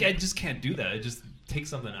 but I just can't do that. It just takes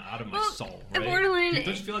something out of my Well, soul. a Right? borderline. Don't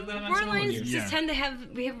you feel like that? Maxwell, when Borderlines you- just Yeah. tend to have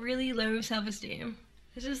really low self-esteem.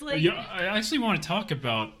 It's just like. yeah, I actually want to talk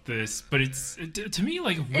about this, but to me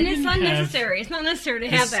like women And it's not have necessary. It's not necessary to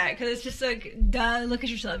have this- that because it's just like, duh, look at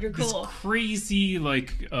yourself. You're this cool. crazy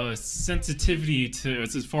like sensitivity to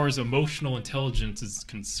as far as emotional intelligence is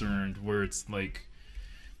concerned, where it's like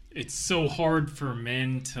it's so hard for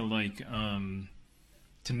men to like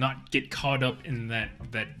to not get caught up in that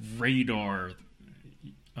radar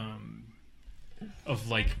of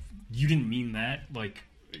like you didn't mean that, like.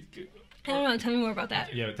 I don't know. Tell me more about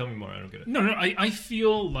that. Yeah, tell me more. I don't get it. No, I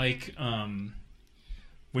feel like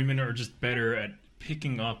women are just better at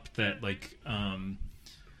picking up that like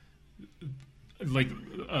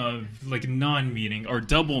non-meaning or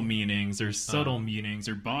double meanings or subtle meanings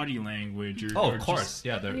or body language or Oh, or of just, course.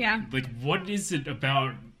 Yeah, they're Yeah. like what is it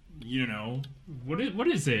about, you know, what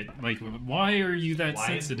is it like, why are you that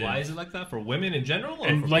sensitive? Why is it like that for women in general? Or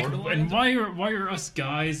and for like borderline? and why are us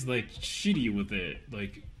guys like shitty with it,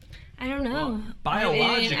 like I don't know. Well, I mean, I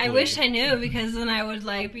biologically- wish I knew because then I would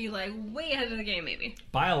like be like way ahead of the game maybe.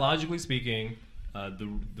 Biologically speaking, the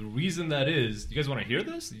reason that is, you guys want to hear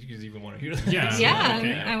this? Do you guys even want to hear this? Yeah. Yeah,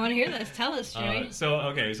 okay. I want to hear this. Tell us, Jerry. So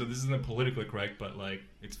this isn't politically correct, but like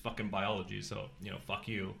it's fucking biology. So fuck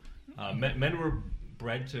you. Men were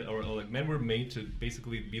bred to, or like men were made to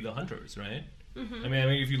basically be the hunters, right? Mm-hmm. I mean,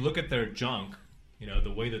 if you look at their junk,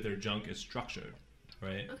 the way that their junk is structured,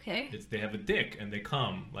 right? Okay. They have a dick and they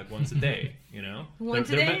come like once a day, Once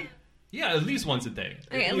a They're day? Yeah, at least once a day.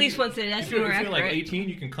 Okay, at least once a day. That's if you're, more if you're like accurate. 18,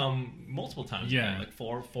 you can come multiple times. Yeah. like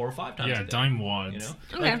four or five times. yeah, a day. dime wads.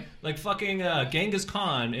 You know, Okay. like fucking Genghis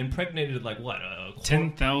Khan impregnated like what?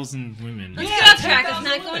 10,000 women. Let's Yeah, get off track. It's 10,000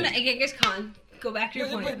 not going to women. Genghis Khan. Go back to your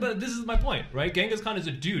point. But this is my point, right? Genghis Khan is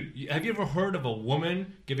a dude. Have you ever heard of a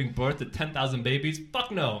woman giving birth to 10,000 babies?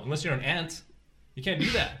 Fuck no, unless you're an ant. You can't do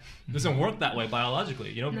that. It doesn't work that way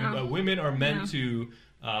biologically. No. Women are meant No.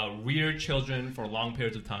 to rear children for long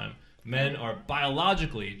periods of time. Men are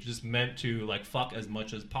biologically just meant to like fuck as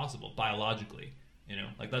much as possible biologically.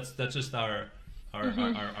 Like that's just our our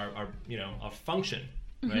function,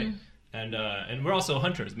 right? And we're also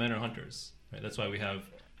hunters. Men are hunters, right? That's why we have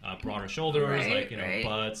broader shoulders, Right, like right.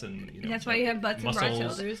 butts, and That's why you have butts and broad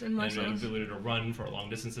muscles, shoulders and muscles. ability to run for long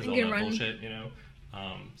distances, all You that can run. bullshit.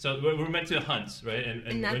 So we're meant to hunt, right?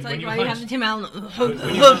 And that's when like you why hunt, you have the Tim Allen.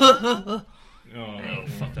 oh no,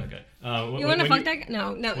 fuck that guy. You want to fuck that guy?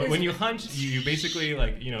 No. When you hunt, you basically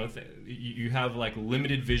like you have like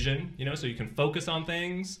limited vision, so you can focus on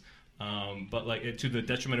things, but like to the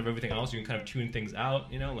detriment of everything else, you can kind of tune things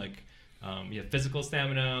out, like you have physical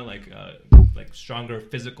stamina, like stronger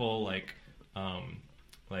physical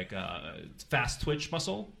fast twitch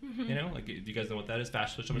muscle, like do you guys know what that is?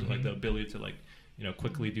 Fast twitch muscle, like the ability to like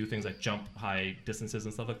quickly do things like jump high distances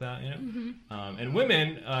and stuff like that, and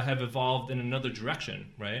women have evolved in another direction,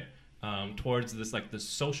 right? Towards this like the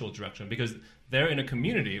social direction, because they're in a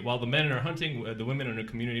community while the men are hunting, the women are in a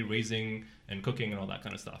community raising and cooking and all that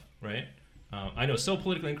kind of stuff, right? I know, so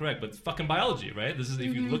politically incorrect, but it's fucking biology, right? This is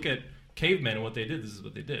if you look at cavemen and what they did, this is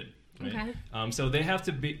what they did, right? Okay. So they have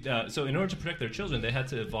to be so in order to protect their children, they had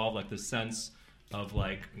to evolve like this sense of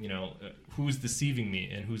like who's deceiving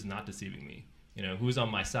me and who's not deceiving me. You know, who's on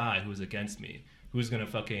my side? Who's against me? Who's gonna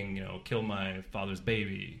fucking, you know, kill my father's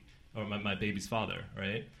baby or my baby's father,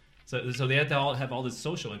 right? So they had to all have all this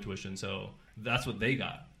social intuition. So that's what they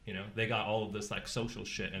got. You know, they got all of this like social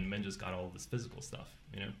shit, and men just got all of this physical stuff.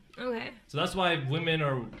 You know. Okay. So that's why women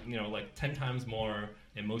are, you know, like 10 times more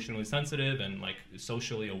emotionally sensitive and like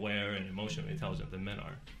socially aware and emotionally intelligent than men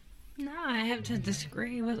are. No, I have to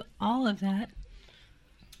disagree with all of that.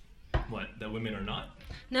 What? That women are not?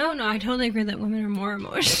 No, I totally agree that women are more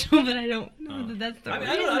emotional, but I don't know that that's the I mean,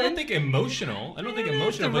 reason. I don't think emotional. I don't think Yeah,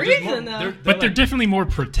 emotional, that's but the just more. reason, though. But they're like- definitely more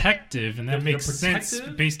protective, and that They're makes sense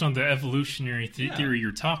protective? based on the evolutionary Yeah. theory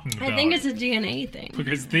you're talking about. I think it's a DNA thing.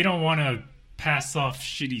 because they don't want to pass off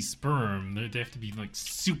shitty sperm. They have to be like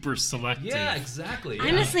super selective. Yeah, exactly. yeah.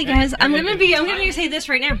 Honestly, And- guys, I'm and- gonna say this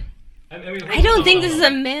right now. I mean, I don't think this is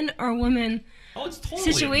a man or woman Oh, it's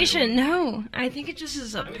totally situation. a No, I think it just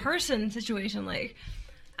is a person situation. Like,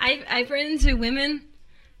 I've run into women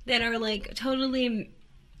that are like totally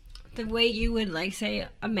the way you would like say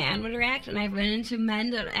a man would react, and I've run into men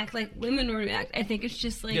that act like women would react. I think it's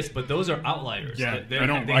just like Yes, but those are outliers. Yeah, They I've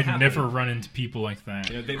happen. never run into people like that.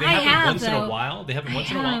 You know, they I happen have, once in a though. while. They happen I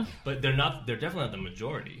once in a while, have. but they're not. They're definitely not the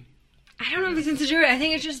majority. I don't know if it's insecurity. I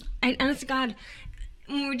think it's just, honest to God,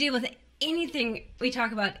 when we deal with anything, we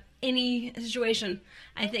talk about any situation,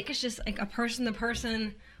 I think it's just like a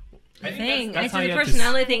person-to-person I think thing. that's It's how a you have to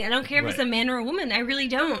personality thing. I don't care if it's Right. a man or a woman. I really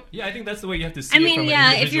don't. Yeah, I think that's the way you have to see I it mean, from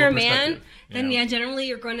yeah, an if you're a individual man, perspective, you then know? yeah, generally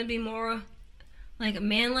you're going to be more like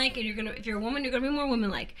man-like, and if you're a woman, you're going to be more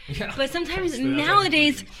woman-like. Yeah. But sometimes That's- that's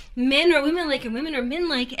nowadays, everything. men are women-like and women are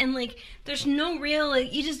men-like, and like there's no real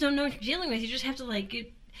like you just don't know what you're dealing with. You just have to like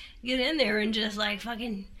get in there and just like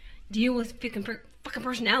fucking deal with fucking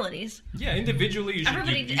personalities. Yeah, individually you should.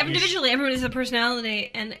 Individually, everybody has a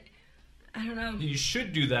personality, and I don't know. You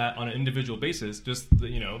should do that on an individual basis, just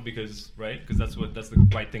because that's the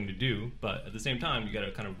right thing to do. But at the same time, you got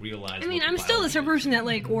to kind of realize. I mean, what I'm still the biology person is. that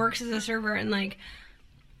like works as a server, and like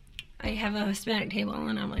I have a Hispanic table,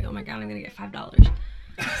 and I'm like, oh my god, I'm gonna get $5.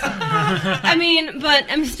 I mean, but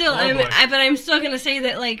I'm still, Oh, boy. I'm still gonna say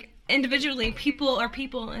that like individually, people are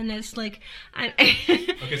people, and it's like,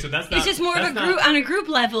 Okay, so that's not. it's just more of that's a not- group on a group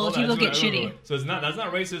level. Hold on, People get that's shitty. what- So that's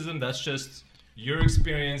not racism. That's just your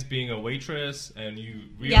experience being a waitress, and you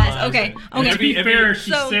realize. Yes, okay, and okay. To be fair,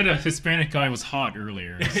 he So- said a Hispanic guy was hot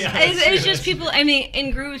earlier. Yeah, It's just people. I mean,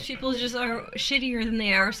 in groups, people just are shittier than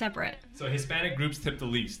they are separate. So Hispanic groups tip the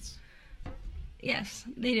least. Yes,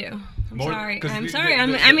 they do. I'm More- sorry. 'cause I'm the- sorry.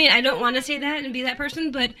 the- I mean, I don't want to say that and be that person,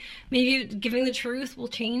 but maybe giving the truth will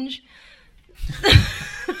change.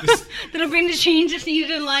 That'll bring the change that's needed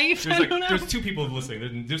in life. I don't know. There's two people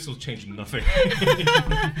listening. This will change nothing.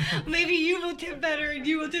 Maybe you will tip better and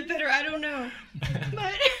you will tip better. I don't know.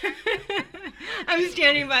 But I'm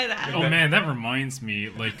standing by that. Oh man, that reminds me.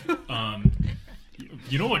 Like,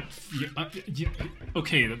 you know what?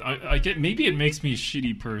 Okay, I get. Maybe it makes me a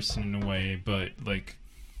shitty person in a way, but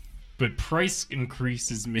price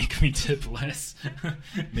increases make me tip less.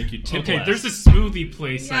 Make you tip Okay, less. there's a smoothie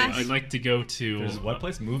place Yes. I like to go to. There's what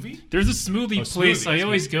place? Movie? There's a smoothie Oh, place smoothie, I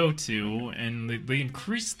always smoothie. go to, and they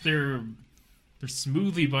increased their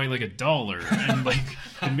smoothie by like $1, and like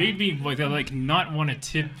it made me like not want to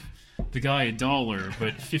tip the guy $1,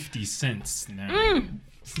 but 50 cents now.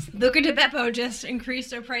 Booker de Beppo just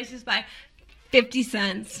increased their prices by 50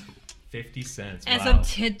 cents. 50 cents. As wow. of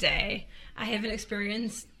today, I haven't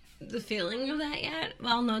experienced the feeling of that yet.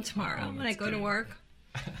 Well, I'll know tomorrow when I that's go to good. work.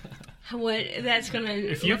 What that's gonna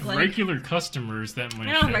If you look have like. regular customers, that might.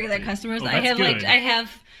 I don't have affect regular it. customers. Oh, I that's have good. I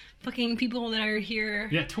have fucking people that are here.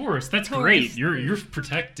 Yeah, tourists. That's Tourists. great. You're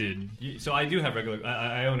protected. So I do have regular.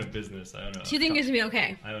 I own a business. I own a. Do you think it's gonna be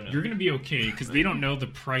okay? I don't know. You're gonna be okay because they don't know the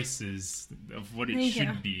prices of what it Thank should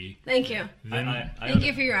you. be. Thank you. Then I Thank own,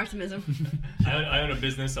 you for your optimism. I own a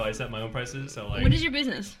business, so I set my own prices. So like, What is your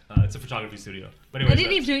business? it's a photography studio. But anyway, I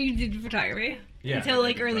didn't even know you did photography Yeah, until I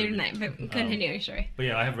like did earlier photography. tonight. But continue, sorry. But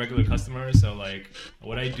yeah, I have regular customers, so like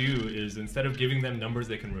what I do is instead of giving them numbers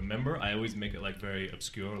they can remember, I always make it like very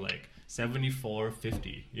obscure, like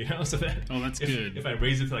 74.50, so that Oh, that's if, good. If I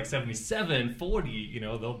raise it to like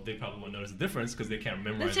 77.40, they probably won't notice the difference because they can't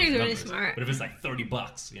memorize That's those actually really numbers. smart. But if it's like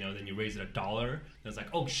 $30, then you raise it $1, then it's like,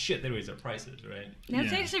 oh shit, they raised their prices, right?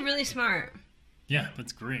 That's Yeah. actually really smart. yeah,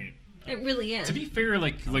 that's great. It really is. To be fair,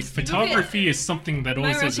 like photography is something that My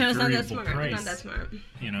always has a restaurant's not that variable smart. price. Not that smart.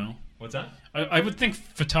 You know, What's that? I would think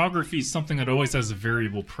photography is something that always has a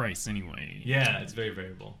variable price anyway. Yeah, it's very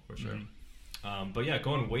variable for sure. Mhm. But yeah,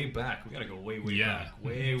 going way back, we gotta go way Yeah. back,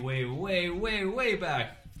 way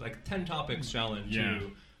back, like 10 topics challenge. Yeah.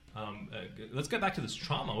 Let's get back to this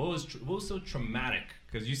trauma. What was so traumatic?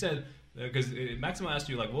 Because you said Because Maximo asked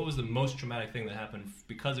you, like, what was the most traumatic thing that happened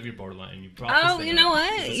because of your borderline? And you brought Oh, this thing you know up.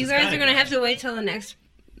 what? It's a You guys are Hispanic gonna guy. have to wait till the next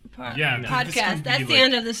Yeah, this can podcast. be, That's the like-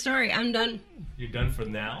 end of the story. I'm done. You're done for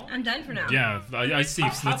now? I'm done for now. Yeah, I see. How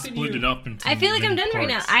Let's can split you- it up into. I feel like I'm many done right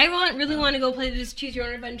now. parts. I really want to go play this Choose Your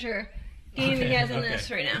Own Adventure game Okay, he has on okay. this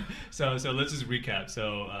right now. So let's just recap.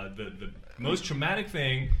 So the most traumatic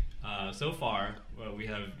thing so far, we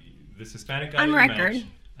have this Hispanic guy On you record.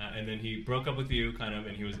 met, and then he broke up with you, kind of,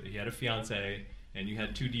 and he had a fiance, and you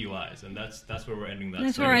had 2 DUIs, and that's where we're ending that.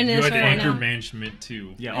 That's story. where we're ending You this had right anger now. management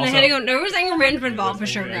too. Yeah, And also, I had to go. There was anger management involved for there's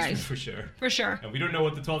sure, anger management guys. For sure. For sure. And we don't know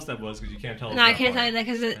what the 12-step was because you can't tell us. No, I that can't part. tell you that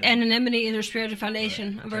because anonymity is our spiritual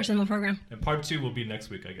foundation of our simple program. And part 2 will be next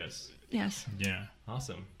week, I guess. Yes. Yeah.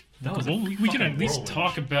 Awesome. That was Well, a we can fucking at least whirlwind.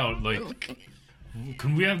 talk about like.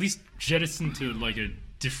 Can we at least jettison to like a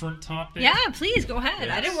different topic? Yeah, please go ahead.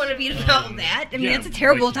 I Yes. didn't want to be about that. I mean, yeah, it's a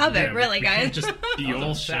terrible like, topic, yeah, really, we can't guys. Just be That all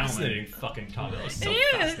was a fascinating shallow. fucking topic. That was so It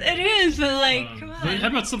is. fascinating. It is. But like, come But how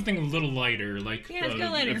on. about something a little lighter, like Yeah, let's go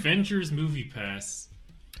lighter. Avengers Movie Pass?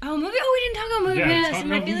 Oh, movie. Oh, we didn't talk about movie Yeah, pass. talk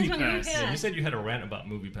My about feelings Movie about movie Pass. pass. Yeah, you said you had a rant about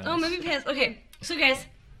movie pass. Oh, movie pass. Okay, so guys,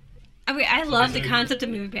 okay, I love the basically- concept of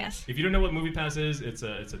movie pass. If you don't know what Movie Pass is, it's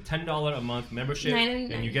a $10 a month membership,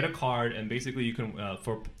 $9.99. and you get a card, and basically you can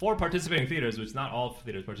for participating theaters, which not all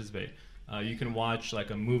theaters participate, you can watch like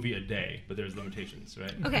a movie a day, but there's limitations,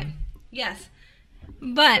 right? Okay, yes,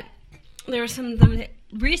 but there was some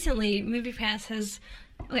recently. Movie Pass has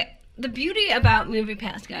okay. The beauty about Movie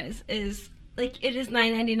Pass, guys, is like it is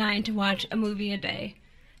 $9.99 to watch a movie a day.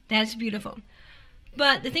 That's beautiful.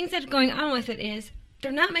 But the things that's going on with it is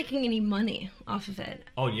they're not making any money off of it.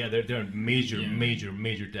 Oh yeah, they're in major, Yeah.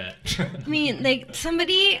 major debt. I mean, like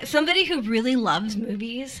somebody who really loves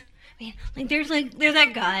movies. I mean, like there's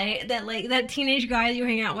that guy that teenage guy that you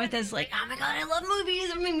hang out with that's like, oh my god, I love movies.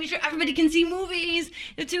 I mean, make sure everybody can see movies.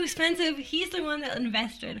 They're too expensive. He's the one that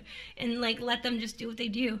invested and like let them just do what they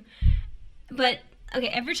do. But okay,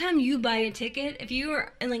 every time you buy a ticket, if you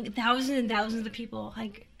are and like thousands and thousands of people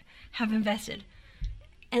like have invested,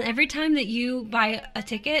 and every time that you buy a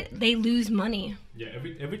ticket, they lose money. Yeah,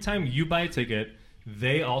 every time you buy a ticket,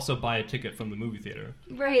 they also buy a ticket from the movie theater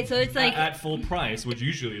Right. So it's like at full price, which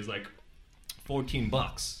usually is like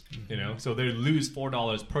 $14. You know, so they lose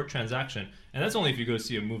 $4 per transaction, and that's only if you go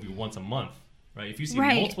see a movie once a month, right? If you see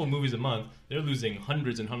Right. multiple movies a month, they're losing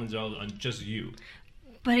hundreds and hundreds of dollars on just you.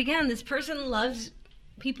 But again, this person loves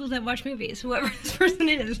people that watch movies, whoever this person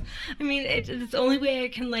is. I mean, it's the only way I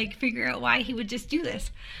can like figure out why he would just do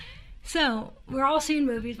this. So we're all seeing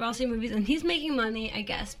movies, and he's making money, I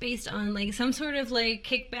guess, based on like some sort of like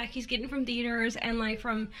kickback he's getting from theaters and like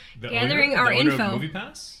from gathering our the owner of info. Movie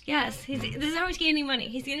Pass? Yes, this is how he's getting money.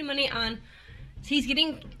 He's getting money on. He's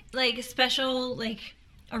getting like a special like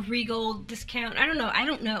a Regal discount. I don't know. I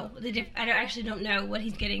actually don't know what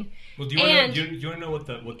he's getting. Well, do you want And- to know? Do you want to know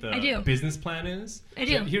what the I do. business plan is? I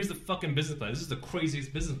do. So here's the fucking business plan. This is the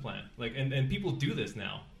craziest business plan. Like, and people do this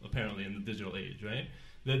now apparently in the digital age, right?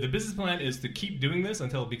 The business plan is to keep doing this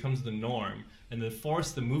until it becomes the norm, and then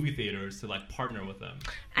force the movie theaters to like partner with them.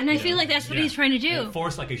 And I You feel know? like that's what Yeah. he's trying to do. And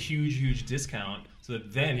force like a huge discount so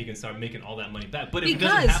that then he can start making all that money back. But if it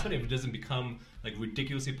Because- doesn't happen, if it doesn't become like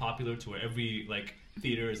ridiculously popular to where every like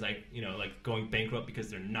theater is like, you know, like going bankrupt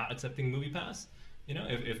because they're not accepting Movie Pass, you know,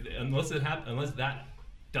 if unless that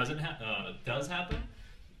does happen,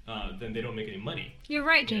 then they don't make any money. You're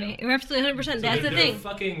right, Jimmy. You're absolutely 100%. So That's the they're thing.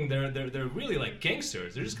 Fucking, they're really like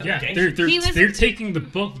gangsters. They're just kind Yeah, of they're gangsters. they're taking the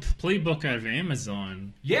playbook out of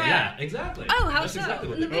Amazon. Yeah, exactly. Oh, how That's so? exactly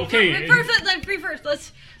what they're doing. Okay, First,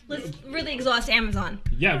 let's really exhaust Amazon.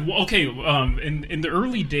 Yeah, well, okay. In the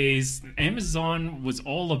early days, Amazon was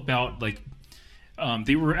all about like,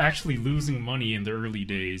 they were actually losing money in the early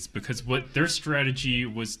days because what their strategy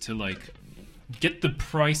was to like get the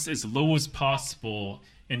price as low as possible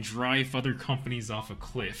and drive other companies off a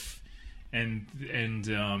cliff, and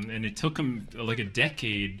it took them like a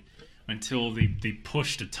decade until they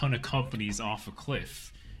pushed a ton of companies off a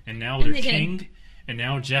cliff, and now And they're they did. king. And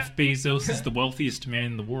now Jeff Bezos is the wealthiest man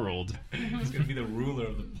in the world. He's gonna be the ruler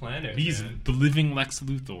of the planet. He's man. the living Lex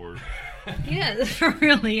Luthor. Yeah, this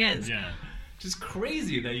really is. Yeah. Just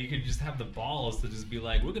crazy that you could just have the balls to just be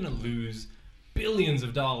like, we're gonna lose billions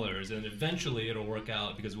of dollars, and eventually it'll work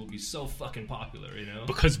out because we'll be so fucking popular, you know?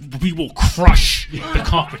 Because we will crush the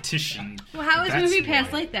competition. Well, how is That's Movie Pass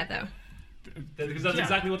why. like that though? Because that's Yeah,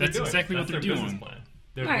 exactly what that's they're doing. exactly what That's they're their business doing. plan.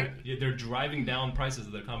 they're driving down prices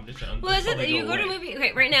of their competition. Well, is it until that they you go to a away. movie?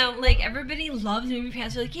 Okay, right now, like everybody loves movie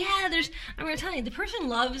pass. They're like, yeah, there's. I'm gonna tell you, the person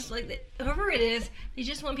loves whoever it is. They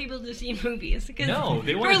just want people to see movies. Because No,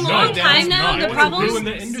 they for want a to long drive down. time now, no, the it's problem. ruin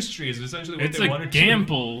the industry is essentially what It's they a want to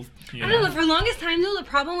gamble. I don't know. For the longest time, though, the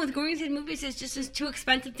problem with going to the movies is just it's too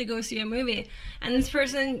expensive to go see a movie. And this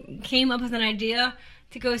person came up with an idea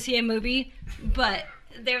to go see a movie, but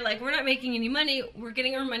they're like, we're not making any money. We're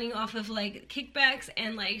getting our money off of like kickbacks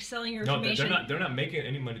and like selling your No, information. they're not making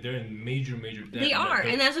any money. They're in major debt. They are,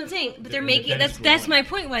 and that's what I'm saying. But they're the making debt is that's growing. my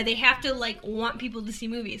point. Why they have to like want people to see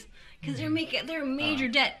movies because they're in major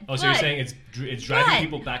debt. Oh, so you're But- saying it's driving but-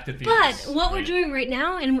 people back to But theaters. what we're right? doing right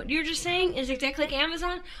now, and what you're just saying, is exactly like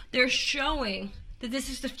Amazon. They're showing that this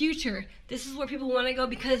is the future. This is where people want to go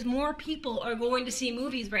because more people are going to see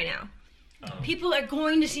movies right now. People are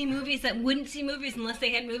going to see movies that wouldn't see movies unless they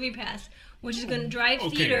had Movie Pass, which is going to drive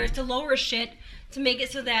Okay. theaters to lower shit to make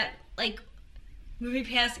it so that like Movie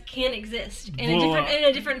Pass can exist in Well,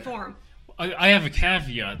 a different form. I have a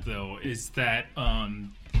caveat though, is that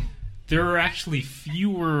there are actually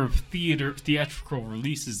fewer theatrical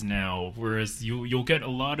releases now, whereas you'll get a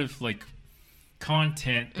lot of like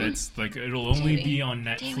content that's like it'll only Jamie. be on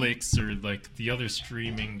Netflix or like the other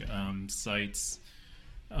streaming sites.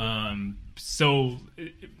 So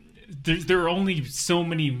there are only so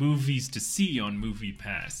many movies to see on Movie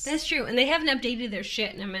Pass. That's true, and they haven't updated their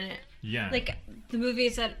shit in a minute. Yeah. Like the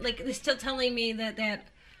movies that like they're still telling me that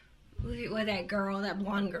with that girl, that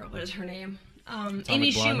blonde girl, what is her name?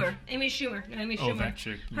 Amy Blonde? Schumer. Amy Schumer. No, Amy Oh, Schumer. that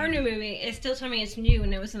chick, Her yeah. new movie is still telling me it's new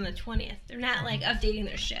and it was on the 20th. They're not like updating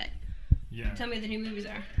their shit. Yeah. Tell me the new movies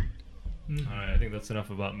are. All right, I think that's enough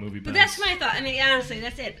about movie. But that's my thought. I mean, honestly,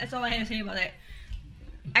 that's it. That's all I have to say about it.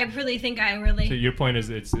 I really think So your point is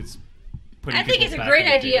it's putting I think people it's a back great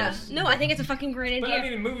in idea. theaters. No, I think it's a fucking great But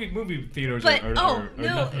idea. I mean, movie theaters But, are no,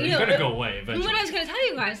 nothing. you They're know, gonna go away eventually. What I was going to tell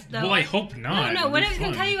you guys, though. Well, I hope not. No, It'll what be I was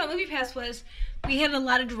going to fun. tell you about MoviePass was we had a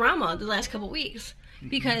lot of drama the last couple weeks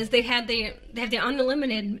because they have the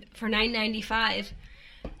unlimited for $9.95,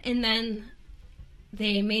 and then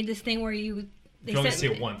they made this thing where You only see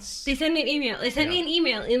it once. They sent me an email. They sent me Yeah. an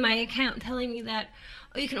email in my account telling me that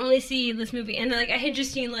you can only see this movie, and like I had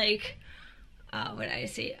just seen like what did I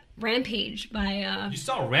see? Rampage by. You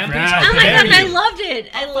saw Rampage. Right. How Oh my dare god! And I you? loved it.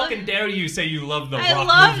 I How loved. fucking dare you say you love the I Rock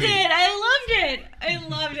loved movie? it. I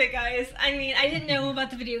loved it, guys. I mean, I didn't know about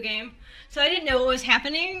the video game, so I didn't know what was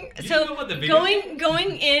happening. You So didn't know about the video game?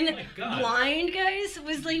 going in Oh my God. blind, guys,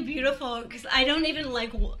 was like beautiful because I don't even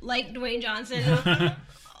like Dwayne Johnson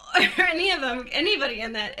or anybody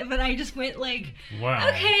in that. But I just went like, Wow.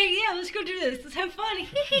 okay, yeah, let's go do this. Let's have fun,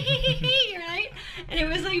 right? And it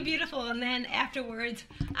was like beautiful. And then afterwards,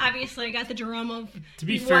 obviously, I got the drum of To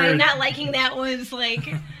be why fair- not liking that was like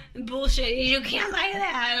bullshit. You can't like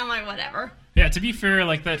that. And I'm like, whatever. Yeah, to be fair,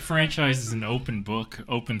 like that franchise is an open book,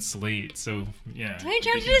 open slate. So yeah. Dwayne they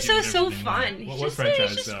Johnson can is do so whatever they want. fun. He's What just, franchise,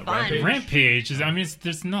 He's just fun. Rampage? Rampage is. I mean,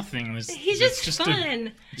 there's nothing. He's it's just a-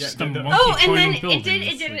 fun. just Yeah, a the- monkey Oh, and toy then with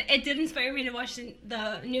buildings. it did inspire me to watch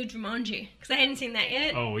the new Jumanji because I hadn't seen that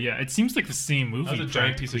yet. Oh yeah, it seems like the same movie. That was a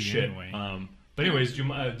giant piece of practically shit. Anyway. But anyways,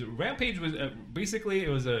 Rampage was basically it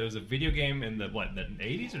was a video game in the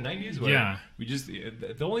 80s or 90s. Where Yeah. We just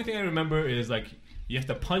the only thing I remember is like you have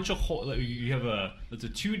to punch a hole. Like, you have it's a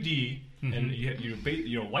 2D and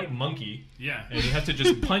you're a white monkey. Yeah. And you have to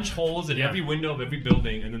just punch holes in Yeah. every window of every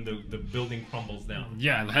building, and then the building crumbles down.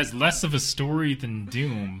 Yeah, it has less of a story than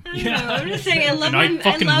Doom. I don't know. I'm just saying, I love And I my,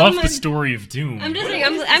 fucking I love my, the story of Doom. I'm just What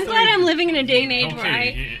saying, is the I'm glad story? I'm living in a day and age where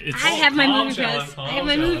Okay, it's- I have my Calm, movie pass. Shallon, I have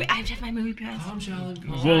my calm, movie. Shallon. I have my movie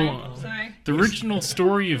pass. Well, Sorry. the original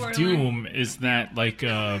story of Borderline. Doom is that like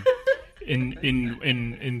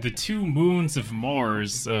in the two moons of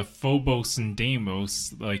Mars, Phobos and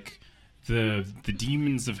Deimos, like the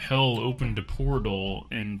demons of hell opened a portal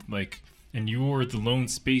and you're the lone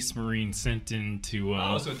space marine sent in to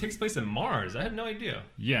Oh, so it takes place in Mars. I had no idea.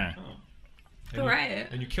 yeah. Oh. Right.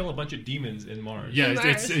 And you kill a bunch of demons in Mars. Yeah,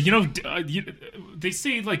 Mars. it's they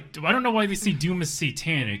say like I don't know why they say Doom is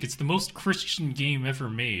satanic. It's the most Christian game ever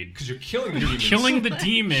made. Because you're killing the demons. Killing the You're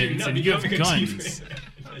demons not and you have becoming a guns. demon.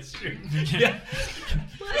 That's true. Yeah.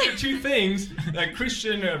 Those are two things that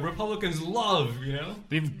Christian Republicans love, you know?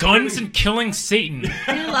 They have guns and killing Satan.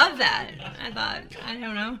 I love that. I thought. I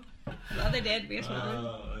don't know. Well, they did. Be a smart.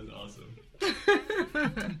 Oh, that's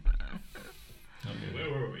awesome. Okay, where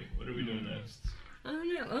were we? What are we doing next? Oh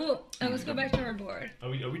no. Oh, let's go back to our board. Are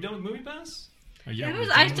we done with Movie Pass? Yeah, That we're was,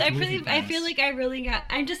 done I with really, Movie I Pass. feel like I really got.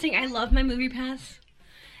 I'm just saying, I love my movie pass,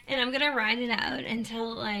 and I'm gonna ride it out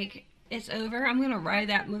until like it's over, I'm gonna ride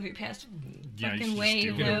that movie past Yeah, you fucking should wave.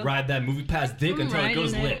 just do You're gonna ride that movie past dick I'm until it riding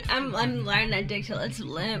goes limp. I'm riding that dick till it's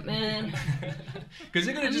limp, man. Because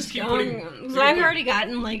they're gonna I'm just keep going. putting. So I've already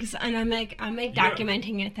gotten like, and I'm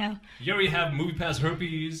documenting it though. You already have movie pass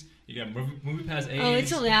herpes. You got movie pass AIDS. Oh,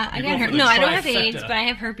 it's yeah. I You're got going her. for the No, I don't have trifecta. AIDS, but I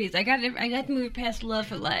have herpes. I got the movie pass love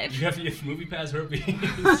for life. You have movie pass herpes.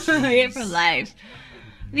 Yeah, for life.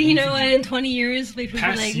 You know what? In 20 years, people will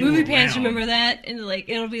Pass be like, you movie pass, around. remember that? And like,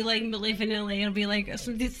 it'll be like Milli Vanilli. It'll be like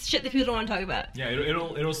some shit that people don't want to talk about. Yeah,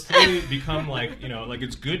 it'll slowly become like, like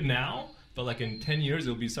it's good now, but like in 10 years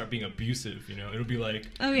it'll start being abusive. It'll be like,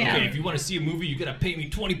 Oh, yeah. okay, if you want to see a movie, you gotta pay me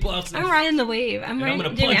 $20. I'm riding the wave. I'm I'm riding.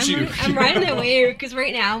 gonna punch you. I'm riding the wave because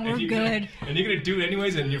right now we're you're good. and you're gonna do it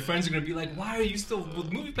anyways, and your friends are gonna be like, "Why are you still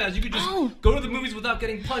with movie pass? You could just Oh. go to the movies without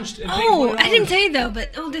getting punched." And pay Oh, $20." I didn't tell you though,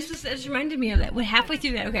 but this reminded me of that. We're halfway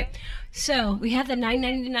through that. Okay, so we have the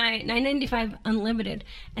 $9.95 unlimited,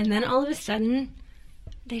 and then all of a sudden,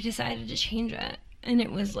 they decided to change it, and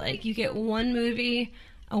it was like you get one movie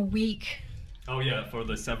a week. Oh yeah, for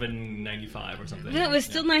the $7.95 or something. That was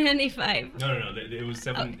still $9.95. No. It was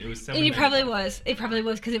seven. It was $7. And it probably was. It probably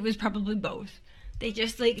was because it was probably both. They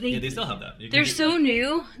just like Yeah, they still have that. You can They're get- so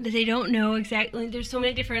new that they don't know exactly. There's so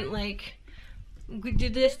many different like we do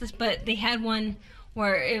this, but they had one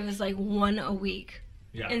where it was like one a week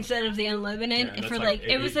Yeah. instead of the unlimited. Yeah, And that's for like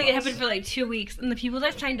it was $8 like it happened for like 2 weeks, and the people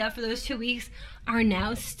that signed up for those 2 weeks are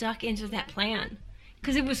now stuck into that plan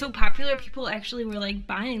because it was so popular. People actually were like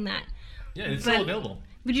buying that. Yeah, it's but- still available.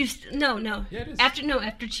 Would you? No. Yeah, it is.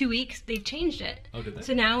 After 2 weeks, they changed it. Oh, did they?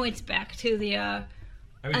 So now it's back to the I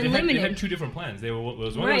mean, they unlimited. had two different plans. There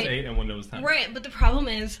was one that Right. was 8 and one that was 10. Right, but the problem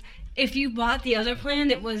is, if you bought the other plan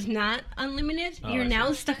that was not unlimited, Oh, you're I now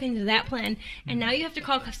see. stuck into that plan, and now you have to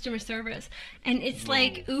call customer service, and it's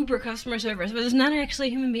like Uber customer service, but it's not actually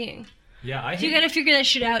a human being. Yeah, I So you hate- got to figure that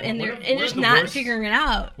shit out, and One they're of- and one just of the not worst- figuring it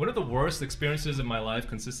out. One of the worst experiences in my life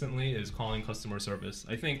consistently is calling customer service.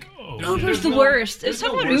 I think Oh, Uber's there's the no- worst. there's Let's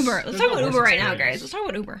talk no about worse- Uber. there's Let's no talk about worse Uber right now, experience. guys. Let's talk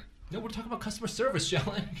about Uber. No, we're talking about customer service,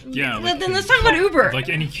 Jalen. Yeah, Then let's talk about Uber. Like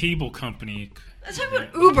any cable company. Let's talk about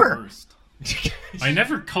Yeah, Uber. first. I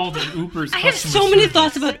never called it Uber's I have customer so many service.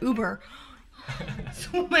 thoughts about Uber.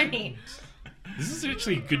 So many. This is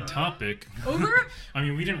actually a good topic. Uber? I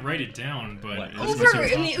mean, we didn't write it down, but it's a Uber. good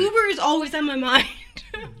I mean, topic. Uber is always on my mind.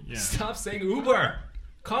 Yeah. Stop saying Uber.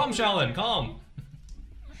 Calm, Shaolin. Calm.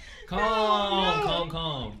 Calm.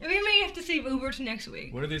 Calm. We may have to save Uber to next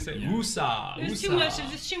week. What do they say? Yeah. USA. There's too much.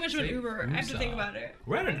 There's too much about Say Uber. I have to USA. think about it.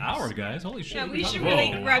 We're at an hour, guys. Holy shit. Yeah, we're we talking should about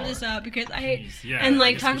really an wrap hour. this up because Jeez, yeah, and I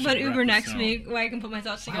like guess talk we about should Uber wrap next this out. week where I can put my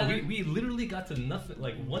thoughts Wow, together. we literally got to nothing,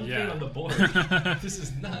 like one thing Yeah. on the board. This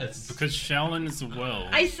is nuts. Because Shaolin is a well.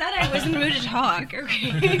 I said I was in the mood to talk.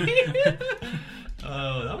 Okay.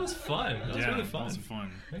 Oh, that was fun. That was yeah, really fun. That was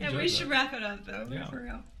fun. I yeah, enjoyed we should that. wrap it up though. Yeah. For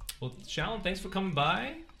real. Well, Shaolin, thanks for coming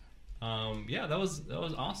by. Yeah, that was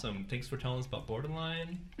awesome. Thanks for telling us about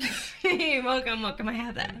Borderline, You're welcome. I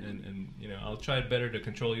have that. and I'll try better to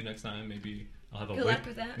control you next time. Maybe I'll have a Good whip. luck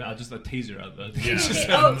with that. No, I'll just a taser out. Yeah. Just,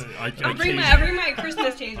 Oh, I I'll bring can't- my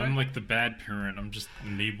Christmas taser. I'm like the bad parent. I'm just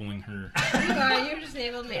enabling her. You are. You just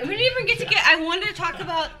enabled me. We didn't even get to get. I wanted to talk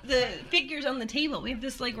about the figures on the table. We have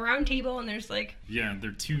this like round table, and there's like. Yeah,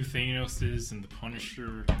 there are two Thanoses and the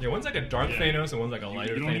Punisher. yeah, one's like a dark Yeah. Thanos and one's like a You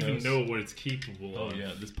lighter don't Thanos. even know what it's capable Oh of.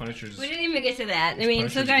 yeah, this Punisher's. We didn't even get to that. I mean,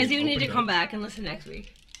 so Punisher's guys, been you need to opened come up. back and listen next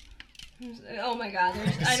week. Oh my God!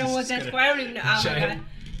 I don't know what Just that's gonna- for. I don't even know. Oh my God! giant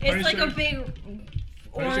It's like a Punisher- big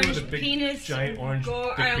Punisher orange with a big, penis. giant orange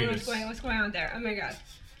Go, big I don't know penis. what's going on there. Oh my God!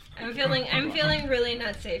 I'm feeling really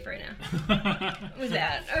not safe right now with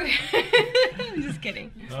that. Okay, I'm just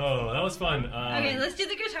kidding. Oh, that was fun. Okay, let's do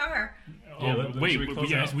the guitar. Yeah, Oh, wait, should we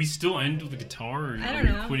close out? we still end with the guitar? Or I are don't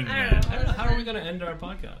we know. quitting I that? don't I don't know, how are we gonna end our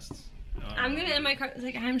podcast? I'm gonna end my card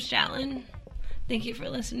like I'm Shatlin. Thank you for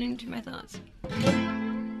listening to my thoughts.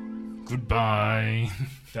 Goodbye.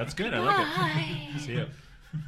 That's good. I like it. Bye. See ya.